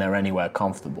imagine they're anywhere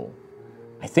comfortable.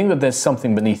 I think that there's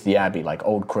something beneath the Abbey, like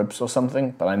old crypts or something,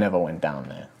 but I never went down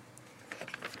there.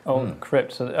 Old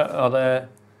crypts, are there...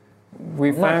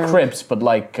 We Not found... crypts, but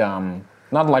like,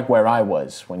 not like where I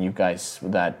was when you guys,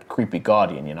 with that creepy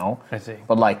guardian, you know? I see.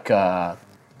 But like,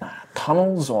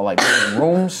 tunnels or like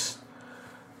rooms.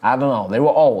 I don't know. They were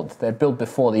old. They're built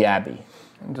before the Abbey.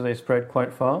 Do they spread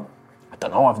quite far? I don't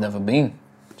know. I've never been.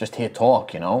 Just hear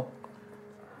talk, you know.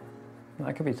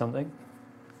 That could be something.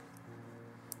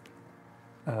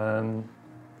 I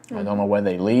don't know where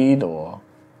they lead or.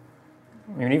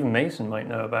 I mean, even Mason might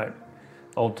know about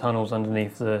old tunnels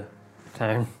underneath the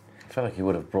town. I feel like he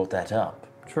would have brought that up.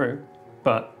 True,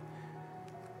 but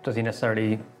does he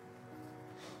necessarily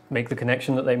make the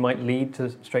connection that they might lead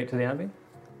straight to the Abbey?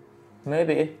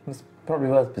 Maybe. It's probably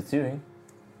worth pursuing.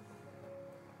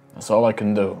 That's all I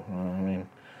can do. I mean,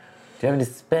 Do you have any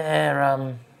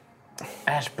spare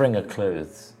Ashbringer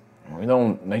clothes? we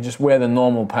don't. They just wear the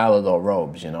normal Palador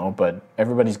robes, you know. But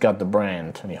everybody's got the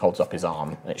brand, and he holds up his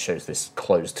arm, and it shows this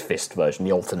closed fist version,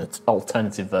 the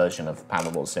alternative version of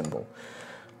Palador's symbol.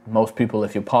 Most people,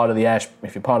 if you're part of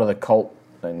the cult,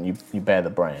 then you bear the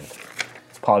brand.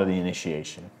 It's part of the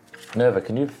initiation. Nova,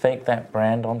 can you fake that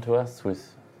brand onto us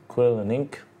with quill and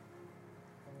ink?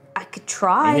 I could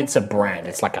try. It's a brand.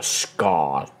 It's like a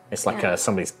scar. It's like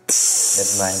somebody's.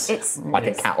 Never mind. It's Like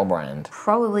a cattle brand.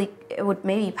 probably, it would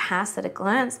maybe pass at a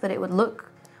glance, but it would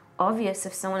look obvious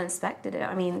if someone inspected it.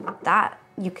 I mean, that,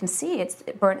 you can see it's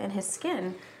burnt in his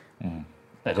skin.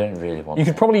 I don't really want You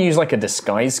could that. probably use like a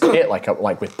disguise kit,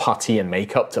 like with putty and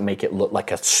makeup, to make it look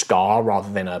like a scar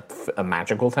rather than a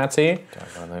magical tattoo.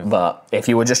 But if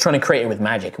you were just trying to create it with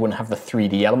magic, it wouldn't have the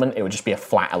 3D element. It would just be a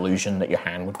flat illusion that your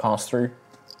hand would pass through.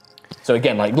 So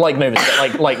again, like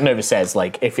Nova says,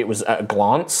 like if it was at a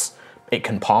glance, it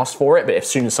can pass for it. But as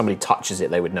soon as somebody touches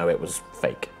it, they would know it was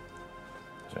fake.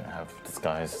 Don't have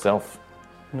disguise self.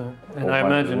 No. And Or I by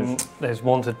imagine illusion. there's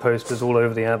wanted posters all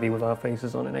over the Abbey with our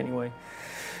faces on it anyway.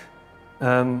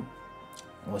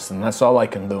 Listen, that's all I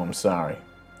can do. I'm sorry.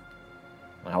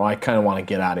 Now I kind of want to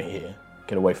get out of here,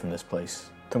 get away from this place.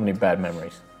 Too many bad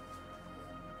memories.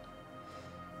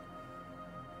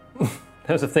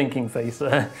 There's a thinking face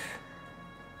there.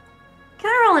 Can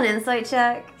I roll an insight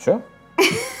check? Sure.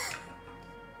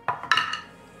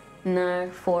 No,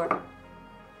 4.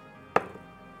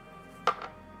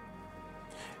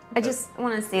 I just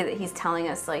want to see that he's telling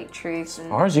us like truth. As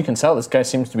far as you can tell, this guy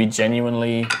seems to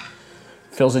be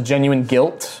feels a genuine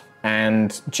guilt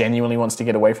and genuinely wants to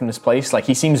get away from this place. Like,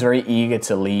 he seems very eager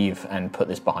to leave and put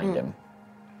this behind him.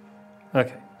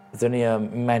 Okay. Is there any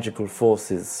magical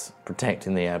forces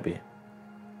protecting the Abbey?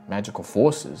 Magical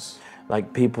forces?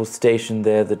 Like people stationed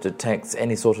there that detects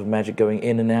any sort of magic going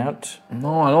in and out?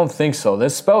 No, I don't think so.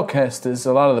 There's spellcasters.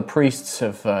 A lot of the priests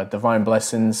have divine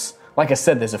blessings. Like I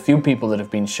said, there's a few people that have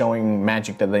been showing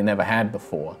magic that they never had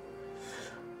before.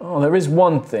 Oh, there is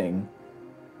one thing.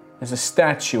 There's a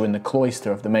statue in the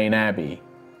cloister of the main abbey.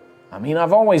 I mean,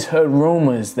 I've always heard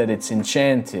rumors that it's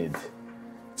enchanted.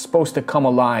 It's supposed to come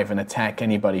alive and attack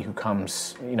anybody who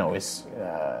comes, you know,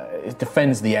 it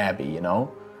defends the abbey, you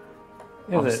know?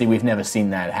 Obviously, we've never seen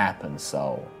that happen,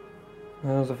 so...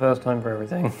 That was the first time for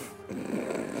everything.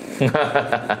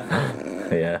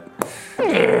 Yeah.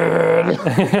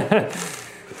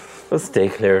 We'll stay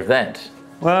clear of that.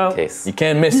 Well, Case. You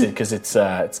can't miss it because it's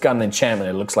got an enchantment.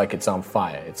 It looks like it's on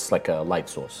fire. It's like a light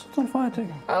source. it's on fire too.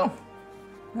 Oh.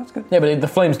 That's good. Yeah, but the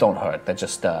flames don't hurt. They're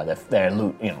just, they're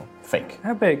fake.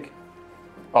 How big?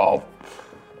 Oh,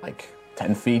 like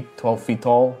 10 feet, 12 feet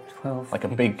tall. 12. Like a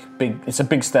big, it's a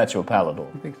big statue of Palador.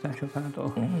 Big statue of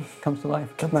Palador. Comes to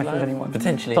life. Smashes life. anyone.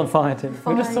 Potentially. It's on fire too.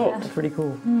 Who'd have thought? That's pretty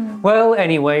cool. Well,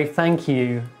 anyway, thank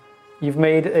you. You've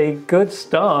made a good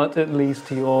start, at least,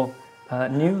 to your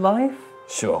new life.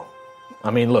 Sure.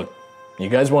 I mean, look, you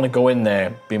guys want to go in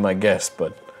there, be my guest,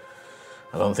 but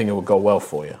I don't think it will go well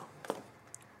for you.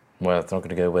 Well, it's not going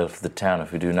to go well for the town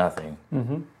if we do nothing.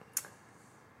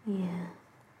 Yeah.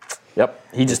 Yep.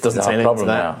 He just doesn't It's say our anything problem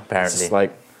to that. now, apparently. It's just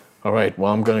like, All right,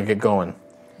 well, I'm going to get going.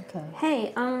 Okay.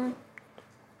 Hey,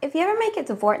 if you ever make it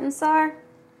to Vortensar,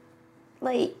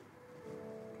 like,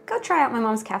 go try out my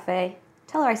mom's cafe.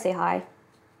 Tell her I say hi.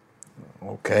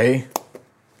 Okay.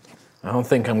 I don't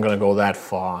think I'm going to go that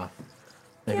far.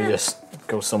 Maybe just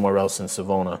go somewhere else in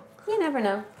Savona. You never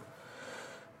know.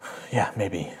 Yeah,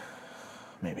 maybe.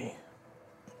 He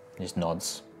just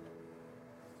nods.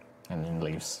 And then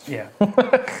leaves. Yeah.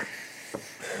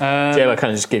 Jayla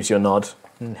kind of just gives you a nod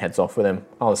and heads off with him.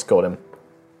 I'll escort him.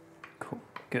 Cool.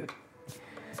 Good.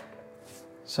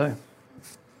 So,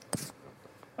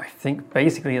 I think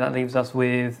basically that leaves us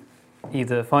with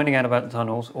either finding out about the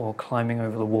tunnels or climbing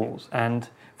over the walls. And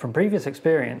from previous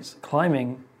experience,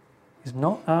 climbing is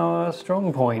not our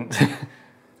strong point.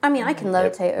 I mean, I can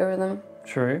levitate over them.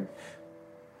 True.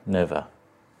 Nova,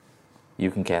 you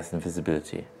can cast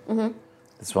invisibility. Mm-hmm.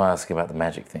 That's why I asked you about the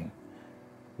magic thing.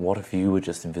 What if you were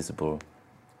just invisible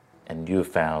and you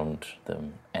found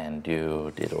them and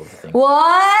you did all the things?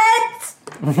 What?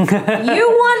 You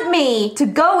want me to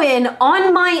go in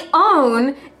on my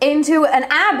own into an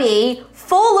abbey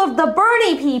full of the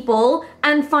Bernie people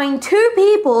and find 2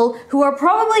 people who are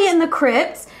probably in the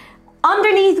crypts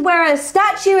underneath where a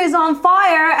statue is on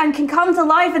fire and can come to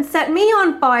life and set me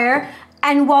on fire,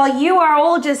 and while you are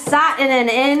all just sat in an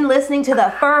inn listening to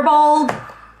the Furbolg?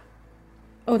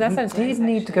 Oh, that sounds We nice. did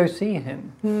need to go see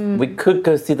him. We could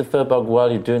go see the Furbog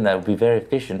while you're doing that. It would be very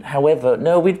efficient. However,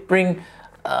 no, we'd bring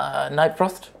Night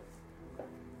Frost.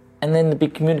 And then there'd be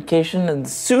communication. And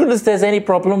as soon as there's any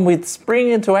problem, we'd spring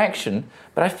into action.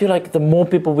 But I feel like the more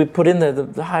people we put in there,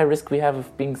 the higher risk we have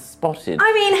of being spotted.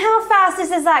 I mean, how fast is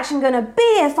this action gonna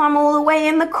be if I'm all the way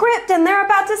in the crypt and they're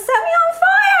about to set me on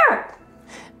fire?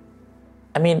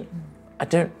 I mean, I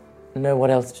don't know what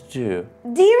else to do.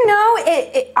 Do you know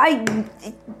I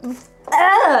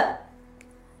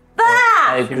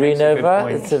agree, makes a good Nova.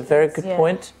 point. It's a very good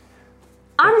point.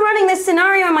 I'm running this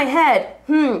scenario in my head.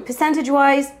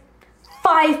 Percentage-wise,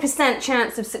 5%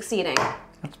 chance of succeeding.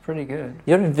 That's pretty good.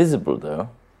 You're invisible, though.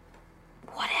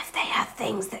 What if they have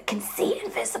things that can see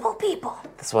invisible people?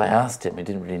 That's why I asked him. He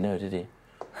didn't really know, did he?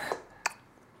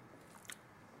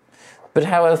 But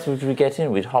how else would we get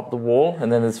in? We'd hop the wall, and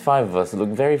then there's 5 of us. It look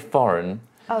very foreign.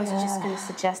 I was just going to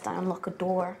suggest I unlock a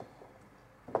door.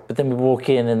 But then we walk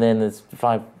in, and then there's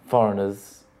 5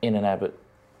 foreigners in an abbot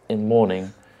in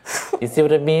mourning. You see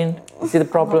what I mean? You see the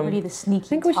Not problem? really the sneaky I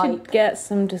think we type. should get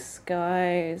some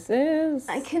disguises.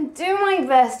 I can do my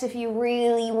best if you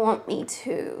really want me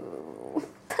to.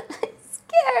 But it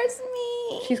scares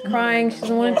me. She's crying. She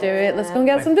doesn't want to do it. Let's go and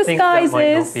get some I think that might not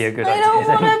disguises. be a good I idea. don't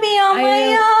want to be on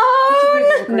my own.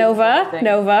 Nova.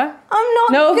 I'm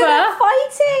not Nova. good at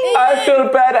fighting. I feel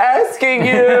bad asking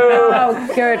you. Oh,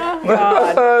 good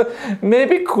God.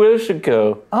 Maybe Quill should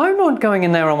go. I'm not going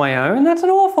in there on my own. That's an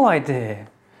awful idea.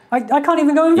 I can't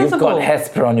even go You've invisible. got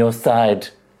Hesper on your side.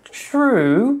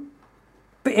 True,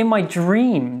 but in my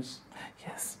dreams.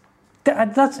 Yes.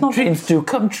 That's not... Dreams do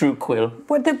come true, Quill.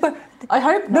 But I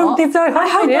hope no, not. I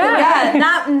hope Yeah,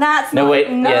 that's No, not, wait.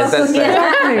 Yes, that's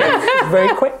right. very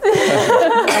quick.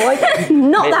 I like it.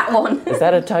 not that one. Is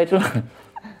that a title?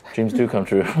 Dreams do come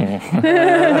true.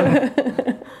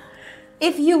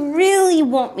 If you really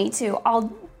want me to,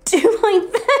 I'll do my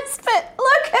best, but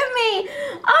look at me.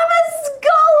 I'm a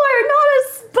scholar, not a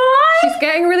spy. She's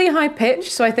getting really high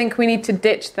pitched, so I think we need to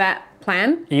ditch that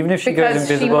plan. Even if she goes Because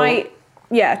invisible, she might.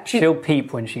 Yeah, she'll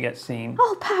peep when she gets seen.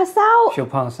 I'll pass out. She'll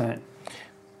pass out.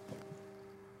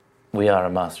 We are a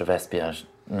master of espionage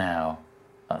now,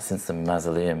 since the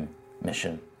mausoleum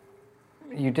mission.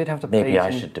 You did have to pay Maybe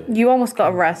I some- should do it. You almost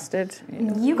got arrested.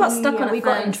 You got stuck on a we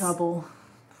got in fence. trouble.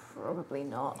 Probably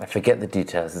not. I forget the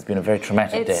details. It's been a very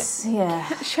traumatic day. Yeah.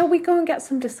 Shall we go and get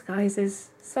some disguises?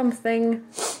 Something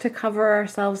to cover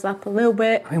ourselves up a little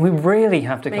bit. I mean, we really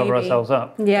have to cover Maybe. ourselves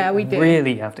up. Yeah, we do.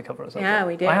 Really have to cover ourselves up. Yeah,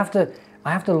 we do. I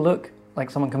have to look like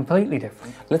someone completely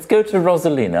different. Let's go to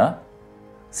Rosalina,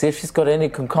 see if she's got any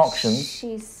concoctions.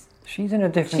 She's in a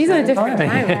different She's in a different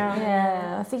entirely. time now.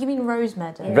 Yeah. I think you mean Rose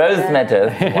Meadow. Rose Meadow,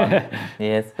 that's the one.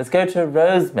 Yes. Let's go to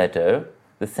Rose Meadow,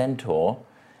 the centaur,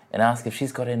 and ask if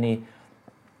she's got any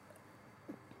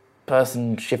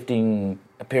person-shifting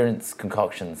appearance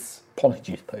concoctions.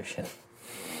 Polyjuice potion.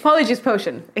 Polyjuice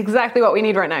potion. Exactly what we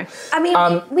need right now. I mean,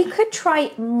 we could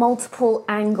try multiple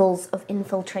angles of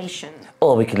infiltration.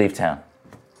 Or we could leave town.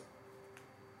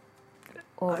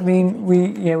 Or I mean,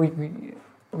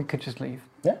 we could just leave.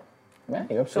 Yeah. Yeah,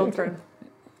 you're absolutely. Goldthrone.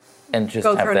 And just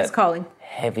have Goldthrone is that calling.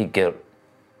 heavy guilt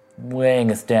weighing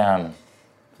us down.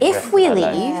 if we Rest of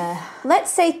our leave,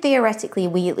 let's say theoretically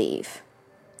we leave.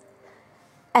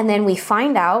 And then we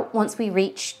find out, once we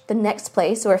reach the next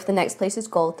place, or if the next place is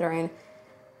Gold Throne,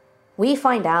 we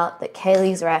find out that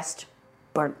Kaylee's Rest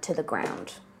burnt to the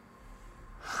ground.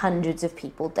 Hundreds of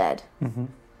people dead. Mm-hmm.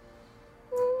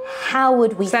 How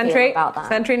would we feel about that?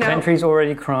 Sentry, no. Sentry's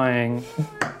already crying.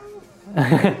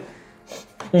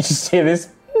 You just hear this,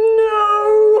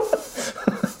 no!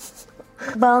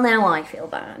 Well, now I feel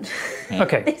bad.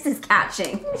 Okay, This is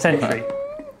catching. Sentry.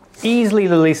 Easily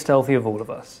the least stealthy of all of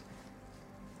us.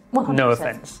 100%. No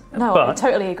offense. No, I But-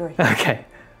 totally agree. Okay.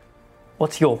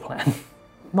 What's your plan?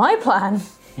 My plan?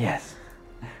 Yes.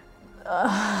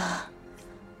 I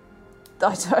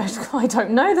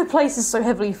don't know. The place is so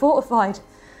heavily fortified.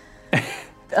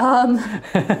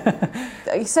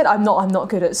 You said I'm not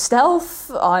good at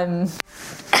stealth. I'm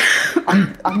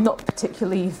not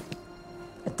particularly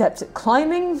adept at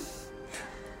climbing.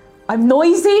 I'm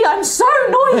noisy. I'm so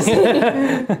noisy.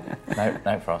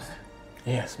 No, Frost.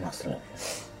 Yes, Master.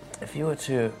 If you were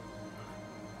to,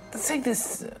 let's say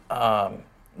this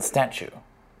statue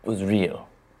was real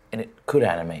and it could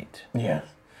animate, Yes.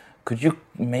 could you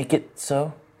make it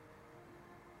so?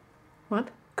 What?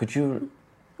 Could you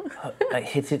like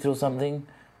hit it or something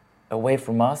away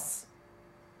from us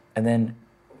and then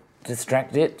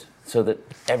distract it so that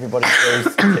everybody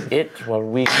goes to it while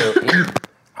we go in?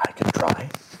 I can try.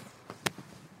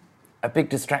 A big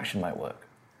distraction might work.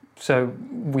 So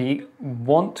we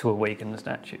want to awaken the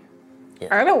statue.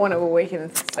 I don't want to awaken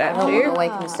the statue.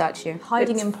 Awaken the statue.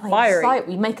 Hiding It's in plain fiery. sight,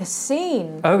 we make a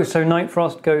scene. Oh, so Night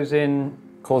Frost goes in,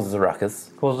 Causes a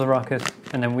ruckus. causes a ruckus,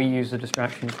 and then we use the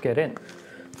distraction to get in.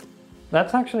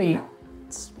 That's actually...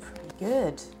 It's pretty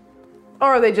good.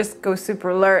 Or they just go super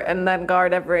alert and then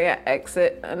guard every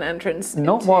exit and entrance.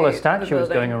 Not into while a the statue is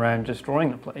building. going around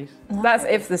destroying the place. That's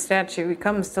if the statue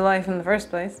comes to life in the first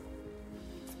place.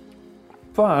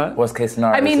 But Worst case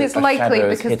scenario. I mean, is it's a likely shadow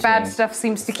is because bad hitting stuff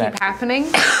seems to keep statue.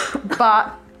 happening,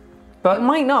 but it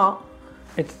might not.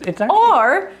 it's actually...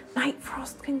 Or Night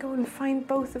Frost can go and find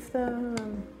both of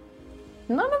them.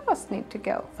 None of us need to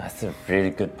go. That's a really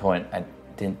good point. I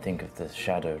didn't think of the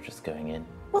shadow just going in.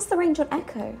 What's the range on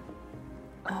Echo?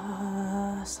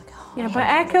 It's like, Yeah, but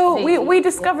Echo, we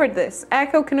discovered this.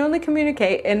 Echo can only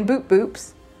communicate in boop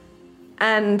boops,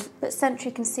 and But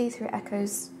Sentry can see through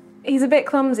Echo's. he's a bit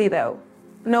clumsy though.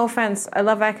 No offense, I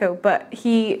love Echo, but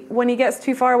when he gets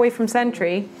too far away from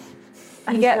Sentry,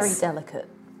 and he he's gets very delicate.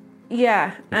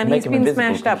 yeah, and Make he's him been invisible,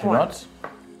 smashed could up you once.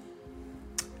 not?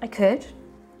 I could.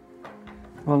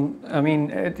 Well, I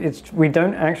mean, we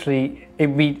don't actually...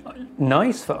 It'd be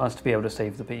nice for us to be able to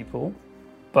save the people,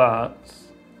 but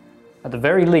at the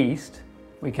very least,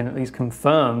 we can at least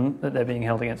confirm that they're being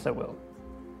held against their will.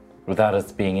 Without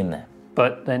us being in there.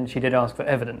 But then she did ask for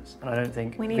evidence, and I don't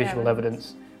think We need visual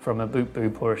evidence from a boop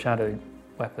boop or a shadow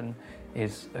weapon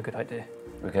is a good idea.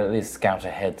 We can at least scout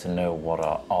ahead to know what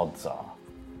our odds are.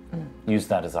 Use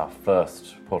that as our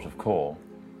first port of call.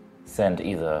 Send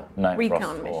either Night Recon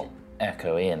Frost or mission.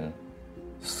 Echo in.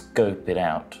 Scope it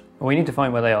out. But we need to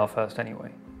find where they are first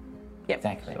anyway.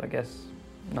 Exactly. So I guess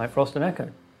Night Frost and Echo.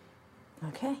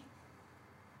 Okay.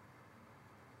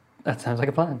 That sounds like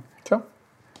a plan. Sure.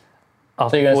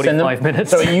 After So you're gonna send them? 45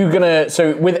 minutes. So are you gonna?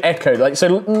 So with Echo,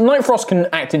 so Night Frost can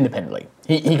act independently.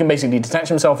 He can basically detach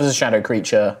himself as a shadow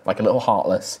creature, like a little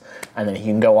heartless, and then he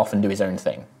can go off and do his own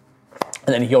thing.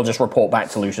 And then he'll just report back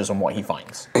to Lucius on what he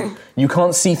finds. You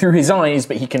can't see through his eyes,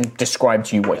 but he can describe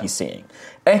to you what he's seeing.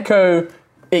 Echo,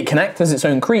 it can act as its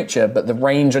own creature, but the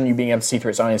range on you being able to see through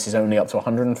its eyes is only up to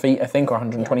 100 feet, I think, or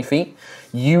 120 feet.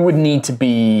 You would need to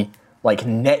be like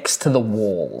next to the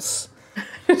walls.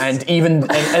 And even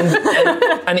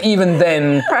and even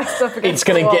then, Pressed up against it's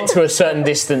going the to wall. get to a certain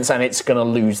distance, and it's going to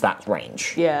lose that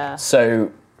range. Yeah.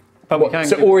 So, But we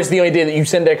can or is the idea that you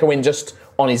send Echo in just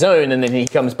on his own, and then he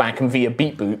comes back and via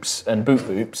beat boops and boot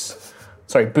boops,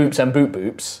 sorry, boops and boot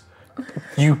boops,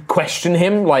 you question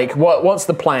him? Like, what's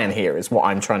the plan here? Is what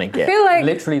I'm trying to get. I feel like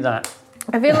Literally that.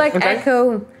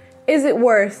 Echo. Is it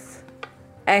worth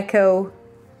Echo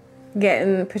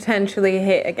getting potentially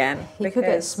hit again? He could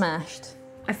get smashed.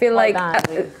 I feel like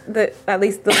badly. at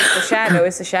least the shadow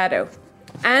is the shadow,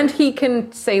 and he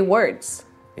can say words,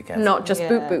 Be careful. not just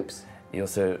boop boops. He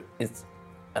also is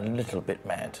a little bit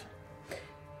mad.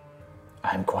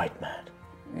 I'm quite mad.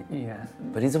 Yeah.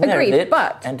 But he's aware Agreed, of it,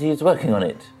 but- and he's working on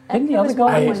it. Didn't the other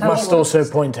guy I always have must also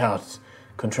point out,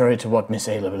 contrary to what Miss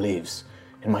Ayla believes,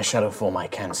 in my shadow form I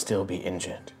can still be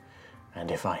injured.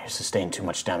 And if I sustain too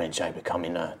much damage, I become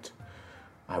inert.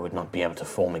 I would not be able to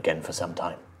form again for some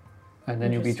time. And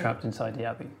then you'll be trapped inside the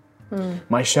abbey.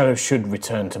 My shadow should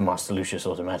return to Master Lucius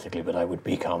automatically, but I would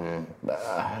become...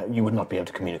 you would not be able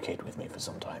to communicate with me for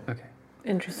some time. Okay.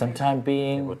 Interesting. Sometime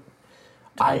being,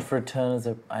 time for a turn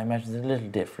I imagine is a little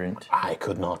different. I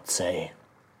could not say.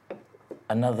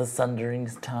 Another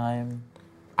Sundering's time.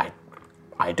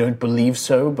 I don't believe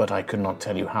so, but I could not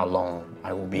tell you how long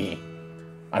I will be.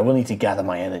 I will need to gather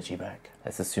my energy back.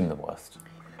 Let's assume the worst.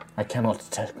 I cannot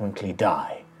technically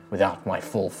die without my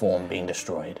full form being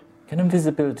destroyed. Can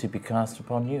invisibility be cast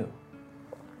upon you?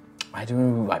 I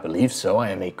believe so. I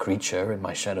am a creature in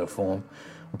my shadow form.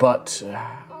 But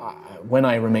when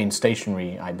I remain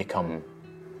stationary, I become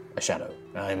a shadow.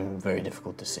 I'm very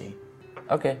difficult to see.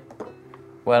 Okay.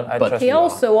 Well, I But trust He you.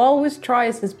 also always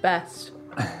tries his best.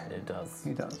 It does.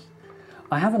 He does.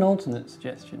 I have an alternate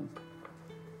suggestion.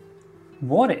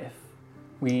 What if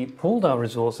we pulled our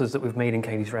resources that we've made in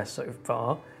Katie's Rest so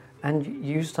far and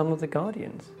used some of the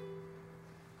Guardians?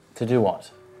 To do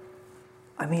what?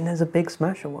 I mean, there's a big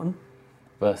smasher one.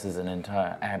 Versus an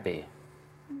entire abbey.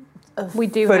 We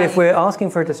do. But have, if we're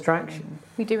asking for a distraction,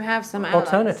 we do have some allies.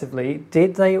 alternatively,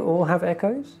 did they all have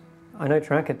echoes? I know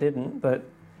Tracker didn't, but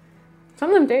Some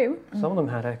of them do. some of them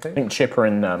had echoes. I think Chipper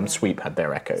and Sweep had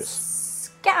their echoes.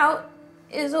 Scout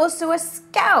is also a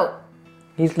scout.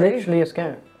 He's literally a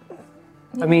scout.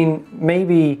 I mean,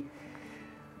 maybe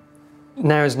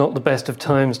now is not the best of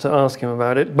times to ask him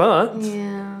about it, but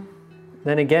Yeah.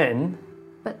 then again,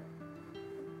 But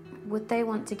would they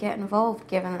want to get involved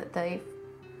given that they've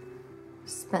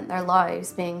spent their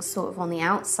lives being sort of on the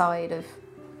outside of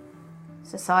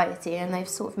society and they've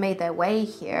sort of made their way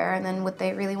here, and then would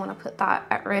they really want to put that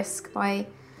at risk by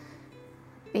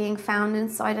being found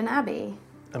inside an abbey?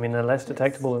 I mean, they're less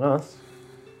detectable than us.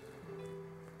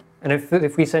 And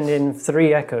if we send in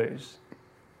 3 echoes,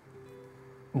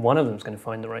 one of them's going to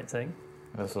find the right thing.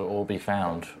 This will all be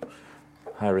found.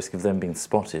 High risk of them being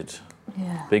spotted.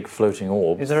 Yeah. Big floating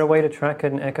orbs. Is there a way to track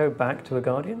an echo back to a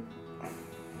Guardian?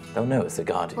 They'll know it's a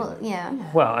guardian. Well,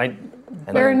 yeah. Well, And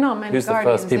There are then not many Who's the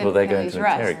guardians first people in they're going Achilles' to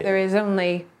Rest. interrogate? There is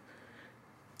only.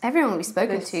 Everyone we've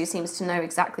spoken to seems to know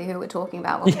exactly who we're talking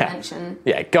about when we mention.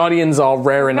 Yeah, Guardians are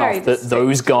rare Very enough that distinct.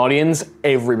 those Guardians,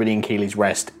 everybody in Keeley's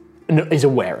Rest is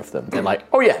aware of them. They're like,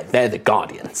 oh yeah, they're the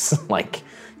Guardians. Like,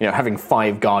 having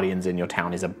 5 Guardians in your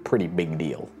town is a pretty big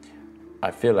deal. I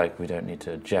feel like we don't need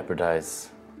to jeopardize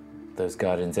those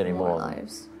guardians More anymore.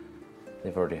 lives.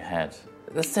 They've already had.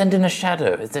 Let's send in a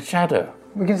shadow. It's a shadow.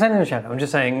 we can send in a shadow. I'm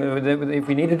just saying, if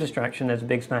we need a distraction, there's a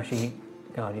big smashy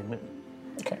Guardian that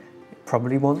Okay.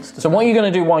 probably wants to... So what are you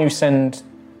going to do while you send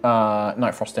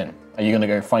Nightfrost in? Are you going to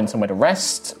go find somewhere to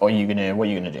rest, or what are you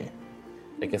going to do?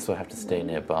 I guess we'll have to stay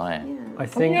nearby. I You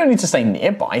think... don't need to stay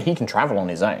nearby. He can travel on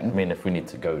his I own. mean, if we need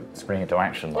to go spring into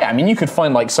action. Yeah, I mean, you could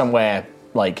find somewhere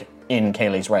in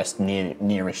Kayleigh's Rest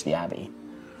nearish the Abbey,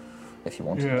 if you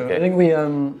wanted. I think we...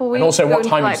 Well, And also, what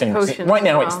time are you saying? 'Cause right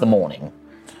now, it's the morning.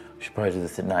 We should probably do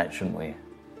this at night, shouldn't we?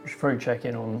 We should probably check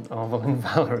in on Arvel and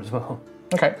Valor as well.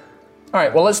 Okay. All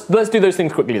right. Well, let's do those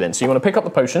things quickly then. So you want to pick up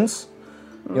the potions.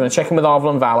 You want to check in with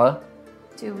Arvel and Valor,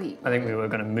 Do we I think we were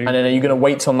going to move... and then are you going to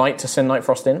wait till night to send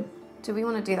Nightfrost in?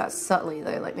 want to do that subtly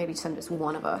though? Like maybe send just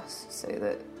one of us so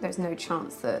that there's no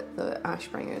chance that the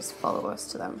Ashbringers follow us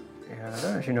to them. Yeah, I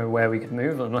don't actually know where we could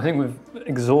move them. I think we've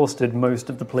exhausted most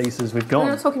of the places we've I'm gone.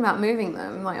 not talking about moving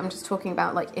them. I'm just talking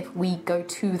about if we go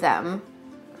to them,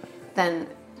 then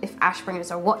if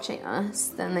Ashbringers are watching us,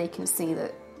 then they can see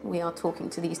that we are talking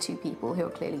to these 2 people who are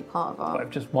clearly part of But our. if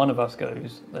just one of us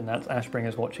goes, then that's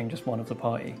Ashbringers watching just one of the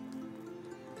party.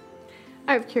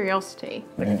 Out of curiosity,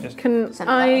 They can just... can Send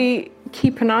I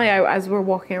keep an eye out as we're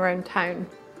walking around town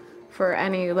for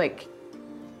any of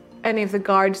the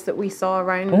guards that we saw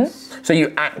around? So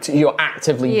you're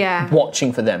actively Yeah.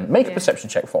 watching for them. Make a perception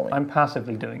check for me. I'm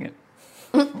passively doing it.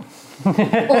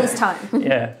 all this time.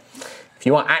 Yeah. If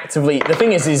you are actively, the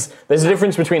thing is there's a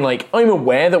difference between I'm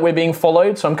aware that we're being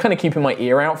followed, so I'm kind of keeping my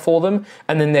ear out for them,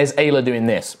 and then there's Ayla doing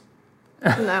this.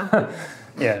 No,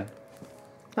 Yeah.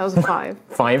 that was a 5.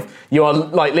 5. You are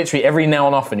literally every now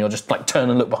and often you'll just turn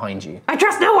and look behind you. I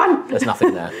trust no one. There's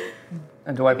nothing there.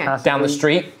 And do I passively... Down the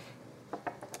street,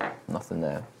 nothing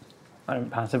there. I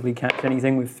don't passively catch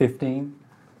anything with 15.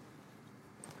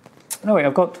 No, wait,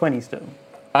 I've got 20 still.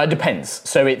 Depends.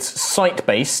 So it's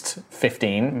sight-based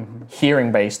 15,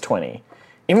 hearing-based 20.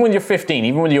 Even with your 15,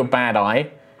 even with your bad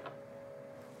eye,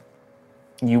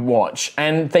 you watch,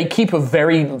 and they keep a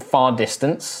very far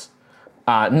distance.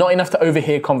 Not enough to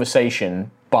overhear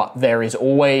conversation, but there is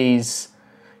always...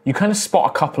 You kind of spot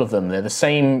a couple of them. They're the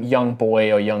same young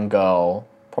boy or young girl,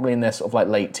 probably in their sort of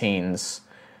late teens.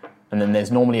 And then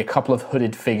there's normally a couple of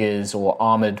hooded figures or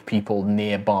armored people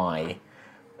nearby.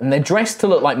 And they're dressed to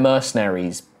look like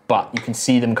mercenaries, but you can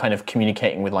see them kind of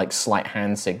communicating with slight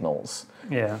hand signals.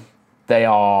 Yeah. They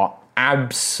are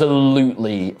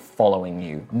absolutely following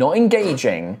you. Not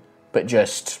engaging, but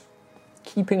just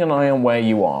keeping an eye on where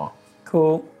you are.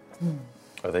 Cool.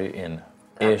 Are they in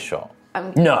earshot?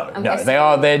 No, they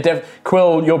are. They're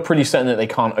Quill, you're pretty certain that they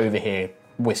can't overhear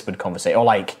whispered conversation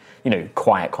or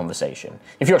quiet conversation.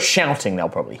 If you're shouting, they'll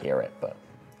probably hear it. But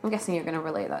I'm guessing you're going to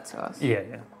relay that to us. Yeah.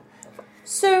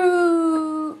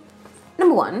 So,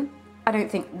 number one, I don't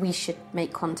think we should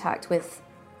make contact with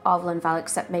Arvel and Val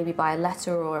except maybe by a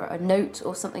letter or a note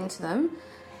or something to them.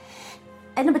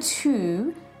 And number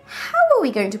two, how are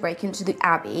we going to break into the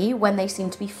Abbey when they seem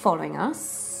to be following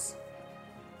us?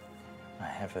 I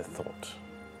have a thought,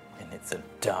 and it's a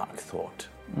dark thought.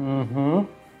 Mm-hmm.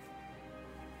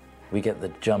 We get the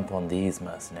jump on these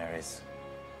mercenaries,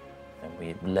 and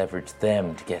we leverage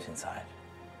them to get inside.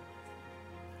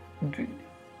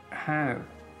 How?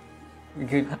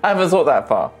 I haven't thought that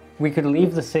far. We could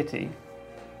leave the city,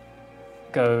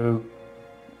 go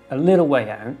a little way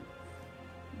out.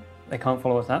 They can't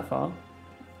follow us that far.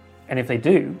 And if they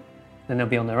do, then they'll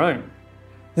be on their own.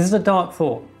 This is a dark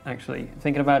thought, actually.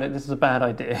 Thinking about it, this is a bad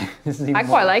idea. This is even I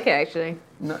quite worse. like it, actually.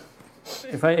 No.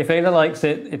 If Ayla likes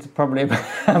it, it's probably a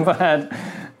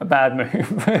bad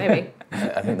move. Maybe.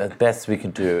 I think the best we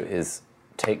can do is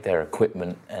take their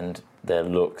equipment and their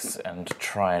looks and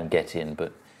try and get in,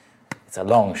 but it's a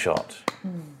long shot.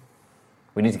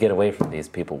 We need to get away from these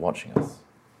people watching us.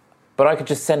 But I could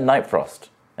just send Nightfrost,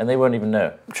 and they won't even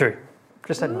know. True.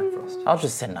 Just send Nightfrost. I'll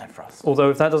just send Nightfrost. Although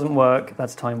if that doesn't work,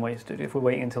 that's time wasted if we're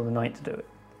waiting until the night to do it.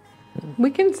 We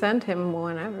can send him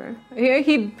whenever.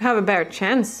 He'd have a better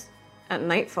chance at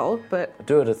nightfall, but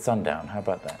Do it at sundown. How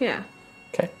about that? yeah.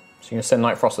 okay, so you're gonna send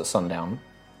Nightfrost at sundown.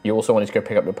 You also wanted to go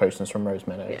pick up your potions from Rose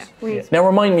Meadows. Yeah. Now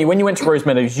remind me, when you went to Rose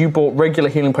Meadows, you bought regular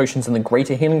healing potions and the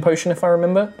greater healing potion, if I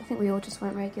remember. I think we all just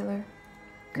went regular.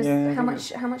 Because Yeah, how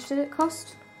much did it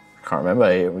cost? I can't remember.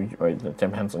 It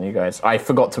depends on you guys. I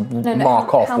forgot to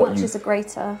mark off how what much you. is a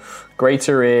greater?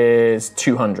 Greater is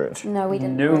 200. No, we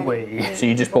didn't. No we- way. we So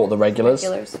you just bought the regulars?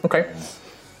 Regulars. Okay.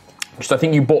 So I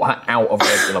think you bought her out of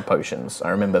regular potions. I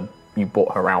remember you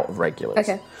bought her out of regulars.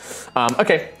 Okay.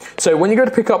 Okay, so when you go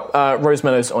to pick up Rose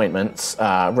Meadows ointments,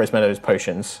 Rose Meadows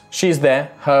potions, she's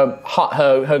there. Her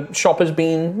shop has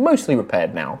been mostly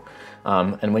repaired now.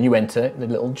 And when you enter, the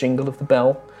little jingle of the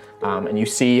bell, and you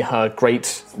see her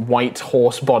great white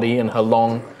horse body and her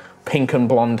long pink and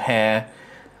blonde hair.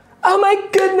 Oh my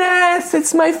goodness,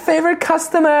 it's my favorite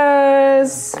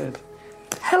customers. Good.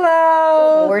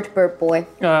 Hello. Word bird boy.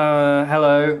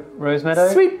 Hello, Rose Meadow.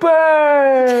 Sweet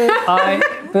bird. I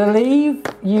believe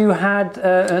you had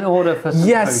an order for some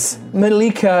Yes, potions.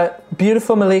 Malika,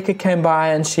 beautiful Malika came by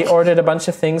and she ordered a bunch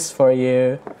of things for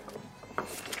you.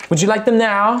 Would you like them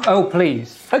now? Oh,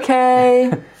 please.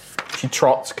 Okay. She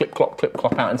trots, clip clop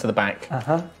out into the back.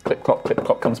 Uh-huh. Clip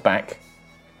clop comes back.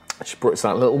 She brought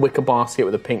that little wicker basket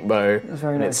with a pink bow.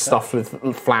 very and nice it's stuffed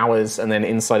with flowers, and then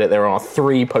inside it there are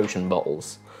 3 potion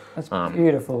bottles. That's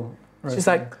beautiful. Rose She's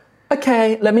like,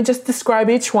 okay, let me just describe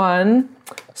each one.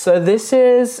 So this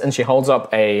is, and she holds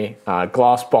up a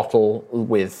glass bottle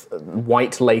with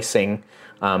white lacing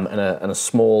and a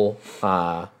small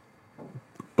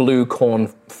blue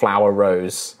cornflower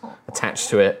rose attached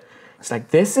to it. It's like,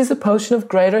 this is a potion of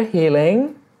greater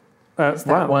healing. That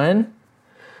wow. one.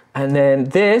 And then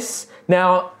this.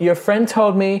 Now, your friend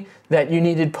told me that you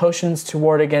needed potions to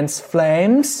ward against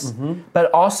flames, but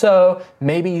also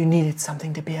maybe you needed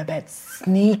something to be a bit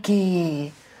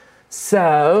sneaky.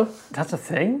 So, That's a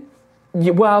thing?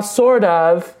 well, sort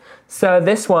of. So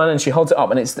this one, and she holds it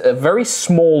up, and it's a very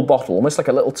small bottle, almost like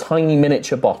a little tiny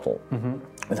miniature bottle,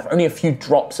 with only a few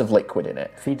drops of liquid in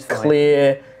it. Feeds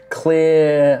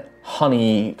Clear,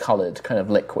 honey-coloured kind of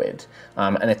liquid.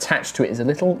 And attached to it is a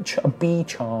little bee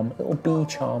charm,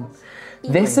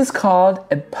 This is called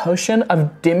a potion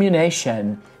of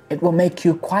diminution. It will make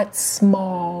you quite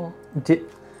small.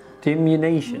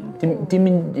 Diminution.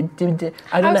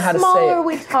 I don't know how to small say it. are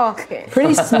we talking?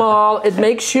 Pretty small. It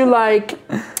makes you like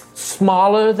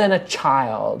smaller than a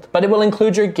child, but it will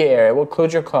include your gear. It will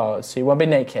include your clothes, so you won't be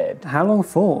naked. How long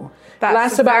for? That's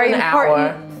Lasts a about very an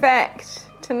important fact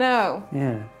to know.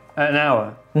 Yeah. An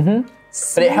hour.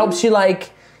 But it helps you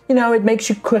like, it makes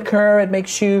you quicker. It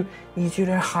makes you easier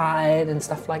to hide and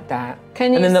stuff like that.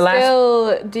 Can you and then the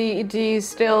still? Do you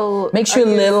still? makes you a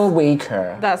little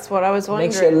weaker. That's what I was wondering.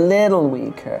 Makes you a little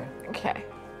weaker. Okay.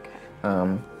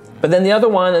 But then the other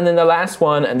one, and then the last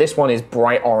one, and this one is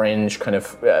bright orange, kind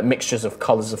of mixtures of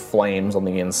colours of flames on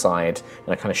the inside,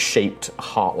 in a kind of shaped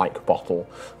heart-like bottle.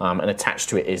 And attached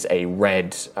to it is a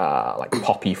red, like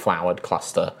poppy-flowered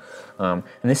cluster. And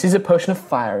this is a potion of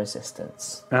fire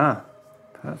resistance. Ah,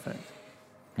 perfect.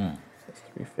 That's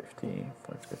 350,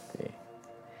 550.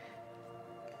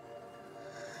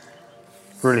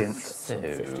 Brilliant.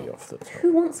 50 off the top.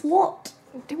 Who wants what?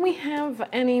 Do we have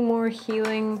any more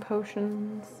healing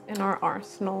potions in our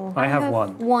arsenal? I have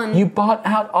one. One. You bought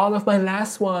out all of my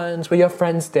last ones where your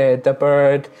friends did. The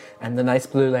bird and the nice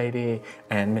blue lady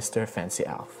and Mr. Fancy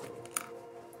Elf.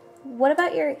 What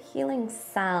about your healing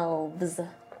salves?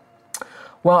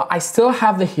 Well, I still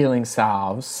have the healing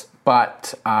salves,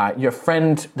 but your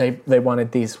friend, they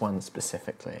wanted these ones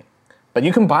specifically. But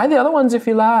you can buy the other ones if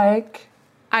you like.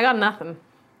 I got nothing.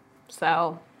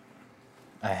 So,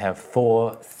 I have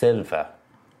 4 silver.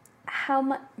 How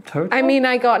much? Total? I mean,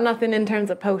 I got nothing in terms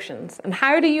of potions. And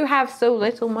how do you have so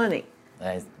little money?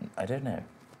 I don't know.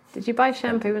 Did you buy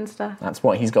shampoo and stuff? That's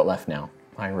what he's got left now.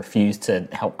 I refuse to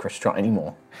help Chris Trot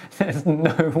anymore. There's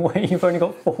no way you've only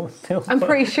got 4 silver. I'm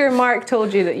pretty sure Mark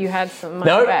told you that you had some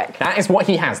money No, back. that is what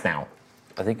he has now.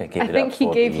 I think I gave I it up. think he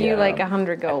for gave the, you like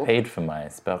 100 gold. I paid for my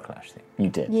spell clash thing. You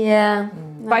did. Yeah.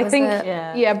 But I think,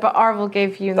 Yeah. yeah, but Arvel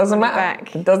gave you the Doesn't money matter.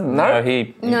 back. It doesn't. No.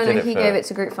 he No, did he for- gave it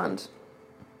to group fund.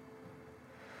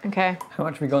 Okay. How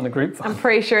much have we got in the group fund? I'm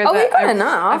pretty sure Oh, that we got I've,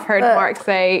 enough, I've heard but- Mark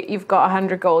say you've got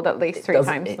 100 gold at least 3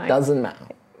 times It now. doesn't matter.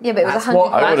 Yeah, but it was That's 100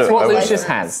 what, I that's would've- what I would've- Lucius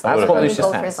has. I That's would've what done Lucius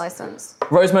gold for his has. license.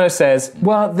 Rosemary says,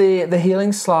 well, the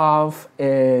healing Slav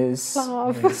is...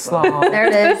 Slav. There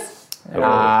it is.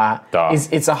 Darn.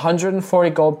 It's 140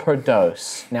 gold per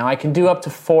dose. Now, I can do up to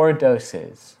 4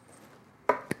 doses.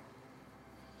 But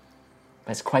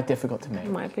it's quite difficult to make.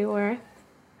 Might be worth.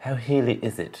 How healy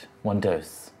is it? 1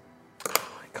 dose.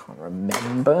 I can't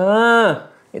remember.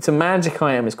 It's a magic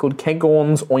item. It's called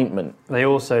Kegorn's Ointment. They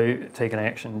also take an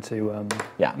action to...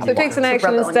 Yeah. So it takes an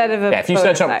action rub it on instead of a Yeah, if you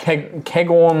bonus search up action.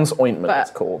 Kegorn's Ointment, But-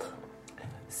 it's called.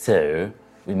 So,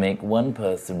 we make one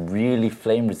person really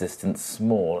flame resistant,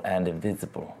 small, and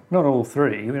invisible. Not all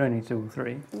 3. We don't need to do all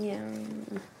 3. Yeah.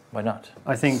 Why not?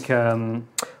 I think...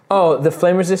 Oh, the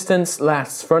flame resistance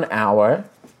lasts for an hour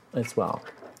as well.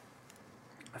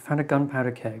 I found a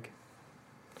gunpowder keg.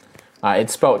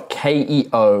 It's spelled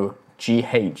Keoghtoms.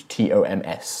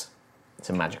 It's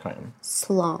a magic item.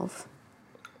 Slav.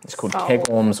 It's called Oh.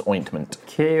 Kegorn's Ointment.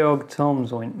 Keogh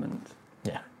Tom's ointment.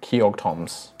 Yeah,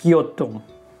 Keoghtoms. Giottom.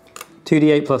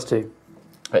 2d8 plus 2.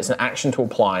 But it's an action to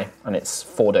apply, and it's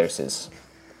 4 doses.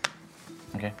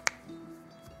 Okay.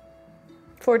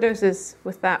 4 doses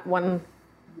with that one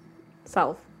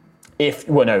salve.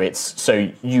 It's so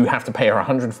you have to pay her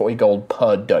 140 gold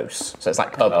per dose. So it's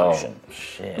like per potion.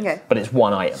 Shit. Okay. But it's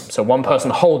one item. So one person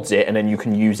holds it, and then you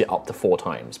can use it up to 4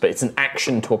 times. But it's an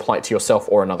action to apply it to yourself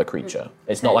or another creature.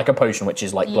 It's not like a potion, which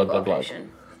is like You've blood, got a blood, blood.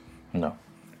 potion. No.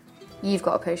 You've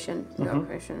got a potion. You've got a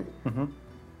potion.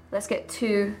 Let's get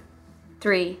 2,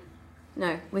 3.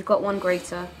 No, we've got 1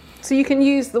 greater. So you can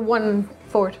use the 1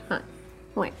 4 times.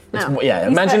 Wait, no. Yeah, He's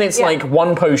imagine got- it's yeah. like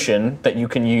one potion that you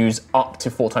can use up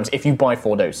to 4 times if you buy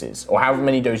 4 doses, or however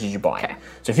many doses you buy. Okay.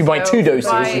 So if you buy 2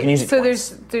 doses, you can use it So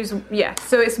twice. there's yeah.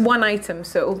 So it's 1 item,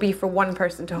 so it will be for 1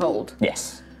 person to hold.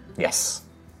 Yes. That's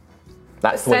the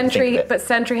way to think Sentry, of it. but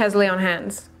Sentry has lay on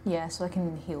hands. Yeah, so I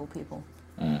can heal people.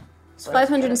 It's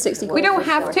 560 gold. We don't for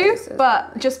have 4 to, doses.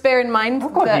 but just bear in mind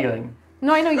I've got that. healing.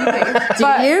 No, I know you do. Do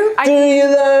you? Do you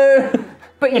though?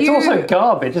 But It's you. also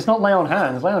garbage. It's not lay on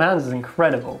hands. Lay on hands is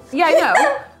incredible. Yeah, I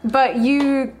know. But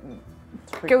you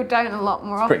go down a lot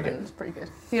more pretty often. good. It's pretty good.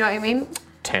 You know what I mean?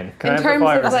 10. Can I In have the terms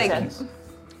fire of like. resistance?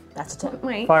 That's a 10.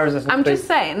 Wait. Fire resistance, I'm just please.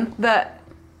 saying that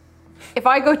if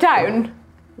I go down,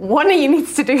 one of you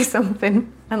needs to do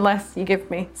something, unless you give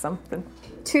me something.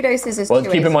 2 doses is Well, 2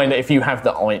 keep in days. mind that if you have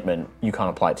the ointment, you can't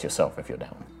apply it to yourself if you're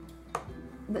down.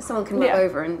 But someone can look Yeah.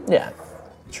 over and Yeah,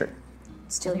 true.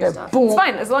 steal your stuff. It's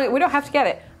fine, as long as we don't have to get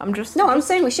it. I'm just. No, I'm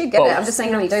saying we should get Well, it. I'm just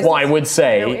saying how many doses. What I would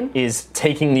say Heroin. is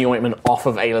taking the ointment off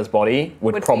of Ayla's body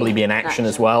would Would probably be be an action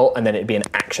as action. well, and then it'd be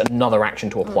another action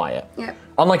to apply it. Yep.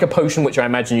 Unlike a potion, which I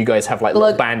imagine you guys have like little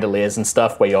Look. bandoliers and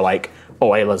stuff, where you're like, oh,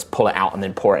 Ayla's pull it out and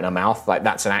then pour it in her mouth. Like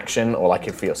that's an action, or like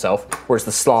it for yourself. Whereas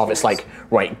the Slav, it's like,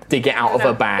 right, dig it out of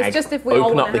her bag, It's just if we all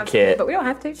open wanna up the have to, kit. but we don't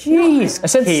have to. Jeez, I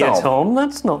said here, so. Tom.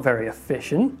 That's not very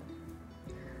efficient.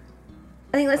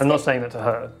 I think let's I'm not get saying that to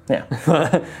her.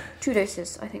 Yeah. 2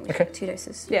 doses. I think we Okay. should 2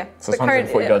 doses. Yeah. So it's But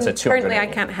 140 goes to currently, I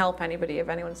 280. can't help anybody if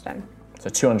anyone's down. So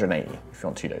 280 if you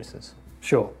want 2 doses.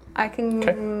 Sure. I can.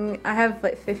 Okay. I have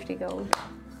like 50 gold.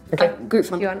 Okay. Group If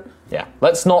fund. you want. Yeah.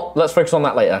 Let's focus on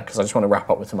that later because I just want to wrap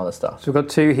up with some other stuff. So we've got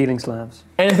 2 healing slabs.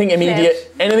 Anything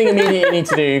immediate you need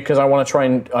to do because I want to try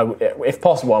and, if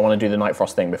possible, I want to do the Night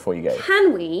Frost thing before you go.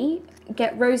 Can we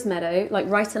get Rosemeadow, like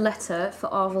write a letter for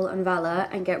Arvel and Vala,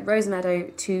 and get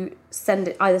Rosemeadow to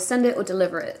either send it or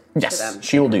deliver it to Yes, them.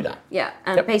 she will do that. Yeah,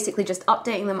 and basically just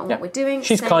updating them on what we're doing.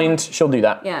 She's kind, she'll do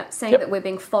that. Yeah, saying that we're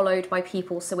being followed by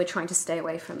people, so we're trying to stay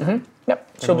away from them. Yep,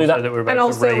 she'll do that. we're about And to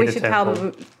also, raid we a should temple.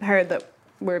 tell her that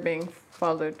we're being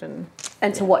followed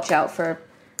And to watch out for...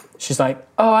 She's like,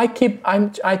 oh,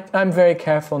 I'm very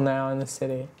careful now in the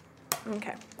city.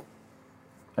 Okay.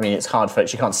 I mean, it's hard for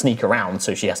she can't sneak around,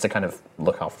 so she has to kind of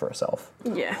look after herself.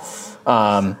 Yeah.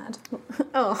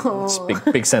 It's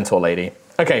big centaur lady.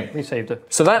 Okay, We saved her.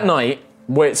 so that night,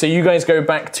 so you guys go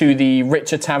back to the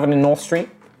richer tavern in North Street,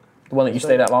 the one that you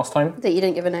stayed at last time. That you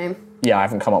didn't give a name. Yeah, I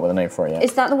haven't come up with a name for it yet.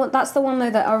 Is that the one? That's the one though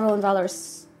that Arvel and Valor.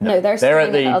 They're They're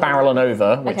at the other Barrel one. and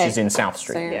Over, which Okay. is in South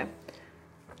Street. So,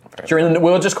 Yeah.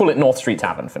 We'll just call it North Street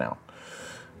Tavern for now.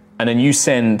 And then you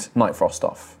send Nightfrost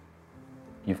off.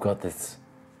 You've got this.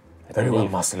 Very well,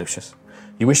 Master Lucius.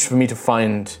 You wish for me to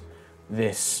find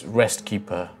this Rest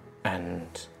Keeper and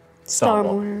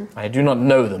Starmore. I do not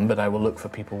know them, but I will look for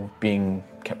people being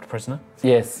kept prisoner.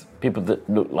 Yes, people that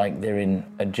look like they're in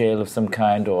a jail of some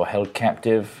kind or held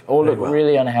captive, all Very look well.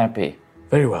 really unhappy.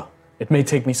 Very well. It may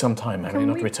take me some time. I may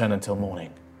not we- return until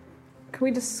morning. Can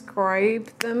we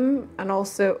describe them and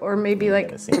also, or maybe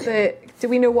like let's see. do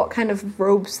we know what kind of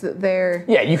robes that they're?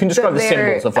 Yeah, you can describe the that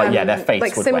symbols of they're, their faith.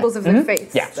 like would symbols wear. of their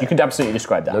faith. Yeah, so you could absolutely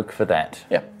describe that. Look for that.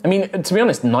 Yeah, I mean, to be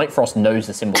honest, Nightfrost knows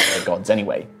the symbols of their gods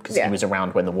anyway, because Yeah. he was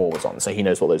around when the war was on, so he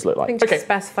knows what those look I like. think just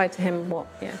specify to him what.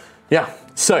 Yeah. Yeah,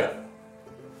 so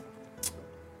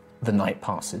the night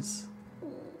passes.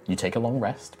 You take a long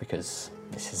rest because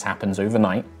happens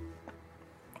overnight.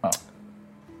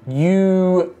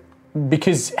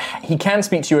 Because he can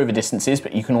speak to you over distances,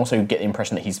 but you can also get the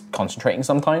impression that he's concentrating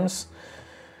sometimes.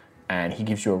 And he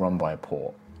gives you a run by a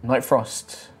port.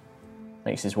 Nightfrost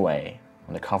makes his way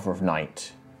on the cover of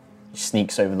night. He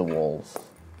sneaks over the walls,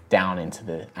 down into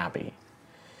the abbey.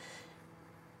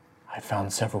 I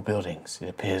found several buildings. It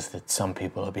appears that some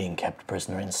people are being kept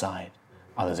prisoner inside.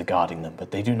 Others are guarding them,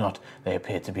 but they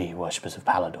appear to be worshippers of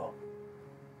Palador.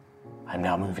 I'm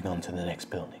now moving on to the next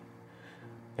building.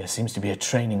 There seems to be a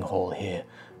training hall here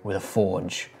with a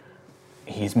forge.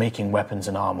 He's making weapons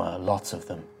and armor, lots of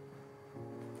them.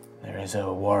 There is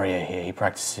a warrior here. He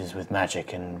practices with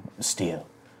magic and steel.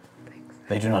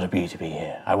 They do not appear to be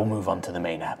here. I will move on to the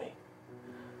main abbey.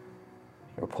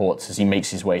 He reports as he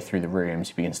makes his way through the rooms,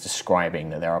 he begins describing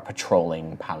that there are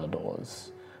patrolling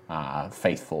Paladors,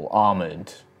 faithful,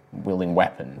 armored, wielding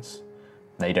weapons.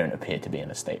 They don't appear to be in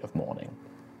a state of mourning.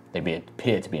 They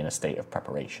appear to be in a state of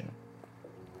preparation.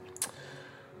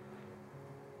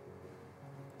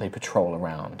 They patrol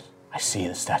around. I see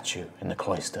the statue in the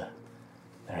cloister.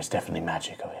 There is definitely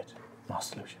magic of it,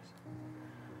 Master Lucius.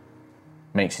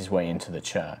 Makes his way into the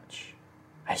church.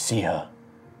 I see her,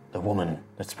 the woman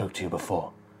that spoke to you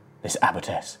before, this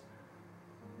abbotess.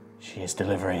 She is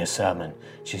delivering a sermon.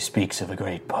 She speaks of a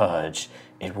great purge.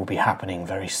 It will be happening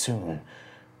very soon.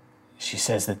 She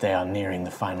says that they are nearing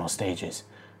the final stages.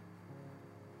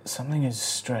 Something is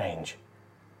strange.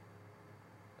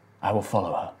 I will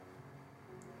follow her.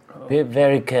 Be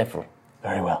very careful.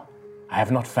 Very well. I have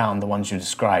not found the ones you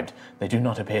described. They do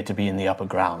not appear to be in the upper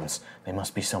grounds. They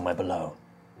must be somewhere below.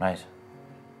 Right.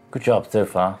 Good job so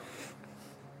far.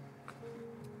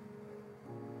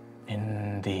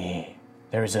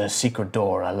 There is a secret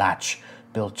door, a latch,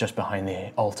 built just behind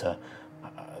the altar.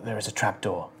 There is a trap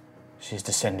door. She's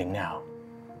descending now.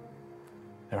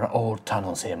 There are old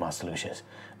tunnels here, Master Lucius.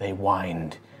 They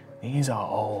wind. These are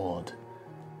old.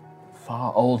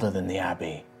 Far older than the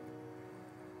abbey.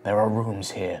 There are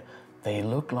rooms here. They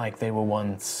look like they were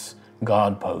once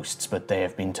guard posts, but they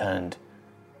have been turned.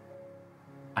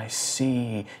 I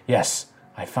see. Yes,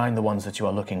 I find the ones that you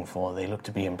are looking for. They look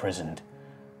to be imprisoned.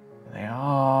 They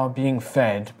are being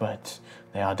fed, but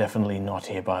they are definitely not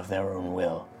here by their own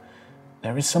will.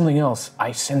 There is something else.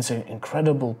 I sense an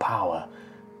incredible power.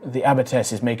 The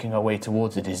abbotess is making her way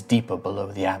towards it. It is deeper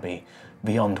below the abbey,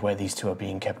 beyond where these two are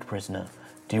being kept prisoner.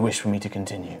 Do you wish for me to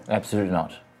continue? Absolutely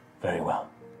not. Very well.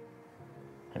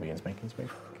 He begins making his way.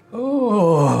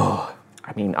 Oh,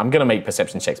 I mean, I'm going to make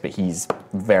perception checks, but he's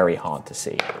very hard to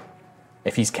see.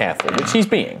 If he's careful, which he's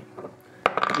being.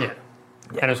 Yeah.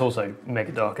 And it's also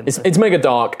mega dark. It's mega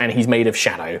dark, and he's made of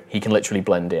shadow. He can literally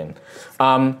blend in.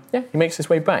 He makes his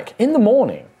way back. In the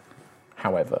morning,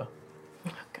 however,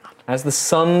 as the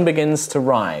sun begins to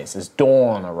rise, as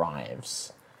dawn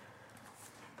arrives,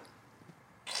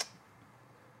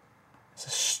 there's a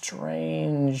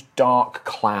strange dark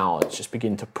clouds just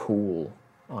begin to pool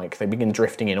Like they begin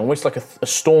drifting in, almost like a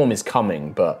storm is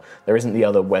coming, but there isn't the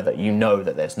other weather. You know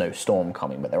that there's no storm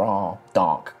coming, but there are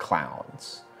dark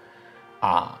clouds.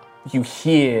 You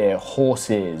hear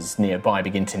horses nearby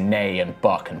begin to neigh and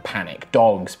buck and panic.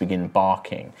 Dogs begin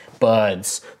barking.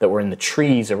 Birds that were in the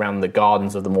trees around the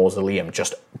gardens of the mausoleum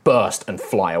just burst and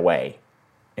fly away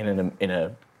in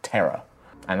a terror.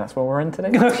 And that's where we're in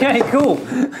today. Okay, cool.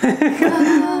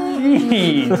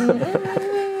 Jeez.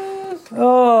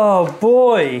 Oh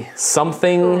boy.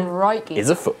 Something Crikey. is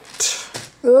afoot.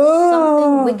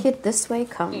 Something wicked this way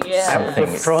comes.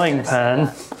 The frying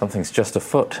pan. Something's just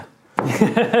afoot.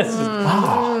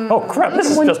 Oh crap!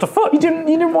 This is just a foot. You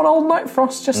didn't want Old Night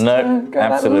Frost just No, to go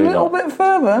that absolutely little not. bit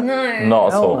further? Not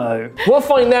at all. No. We'll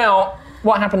find out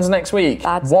what happens next week.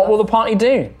 Bad What stuff. will the party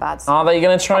do? Bad stuff. Are they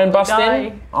going to try and bust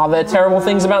in? Are there terrible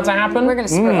things about to happen? We're going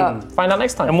to screw it up. Find out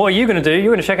next time. And what are you going to do?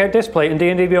 You're going to check out Display and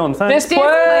D&D Beyond. Thanks.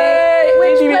 Display!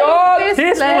 D&D Beyond!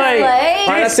 Display. Right,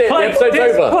 that's it. The episode's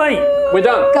over. Display. We're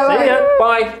done. Go See ya. away.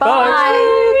 Bye.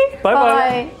 Bye. Bye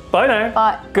bye. Bye now.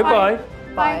 Bye. Goodbye.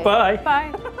 Bye. Bye.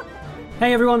 Bye.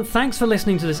 Hey everyone, thanks for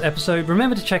listening to this episode.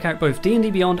 Remember to check out both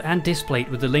D&D Beyond and Displate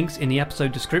with the links in the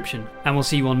episode description. And we'll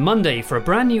see you on Monday for a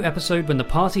brand new episode when the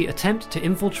party attempt to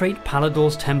infiltrate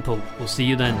Palador's temple. We'll see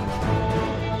you then.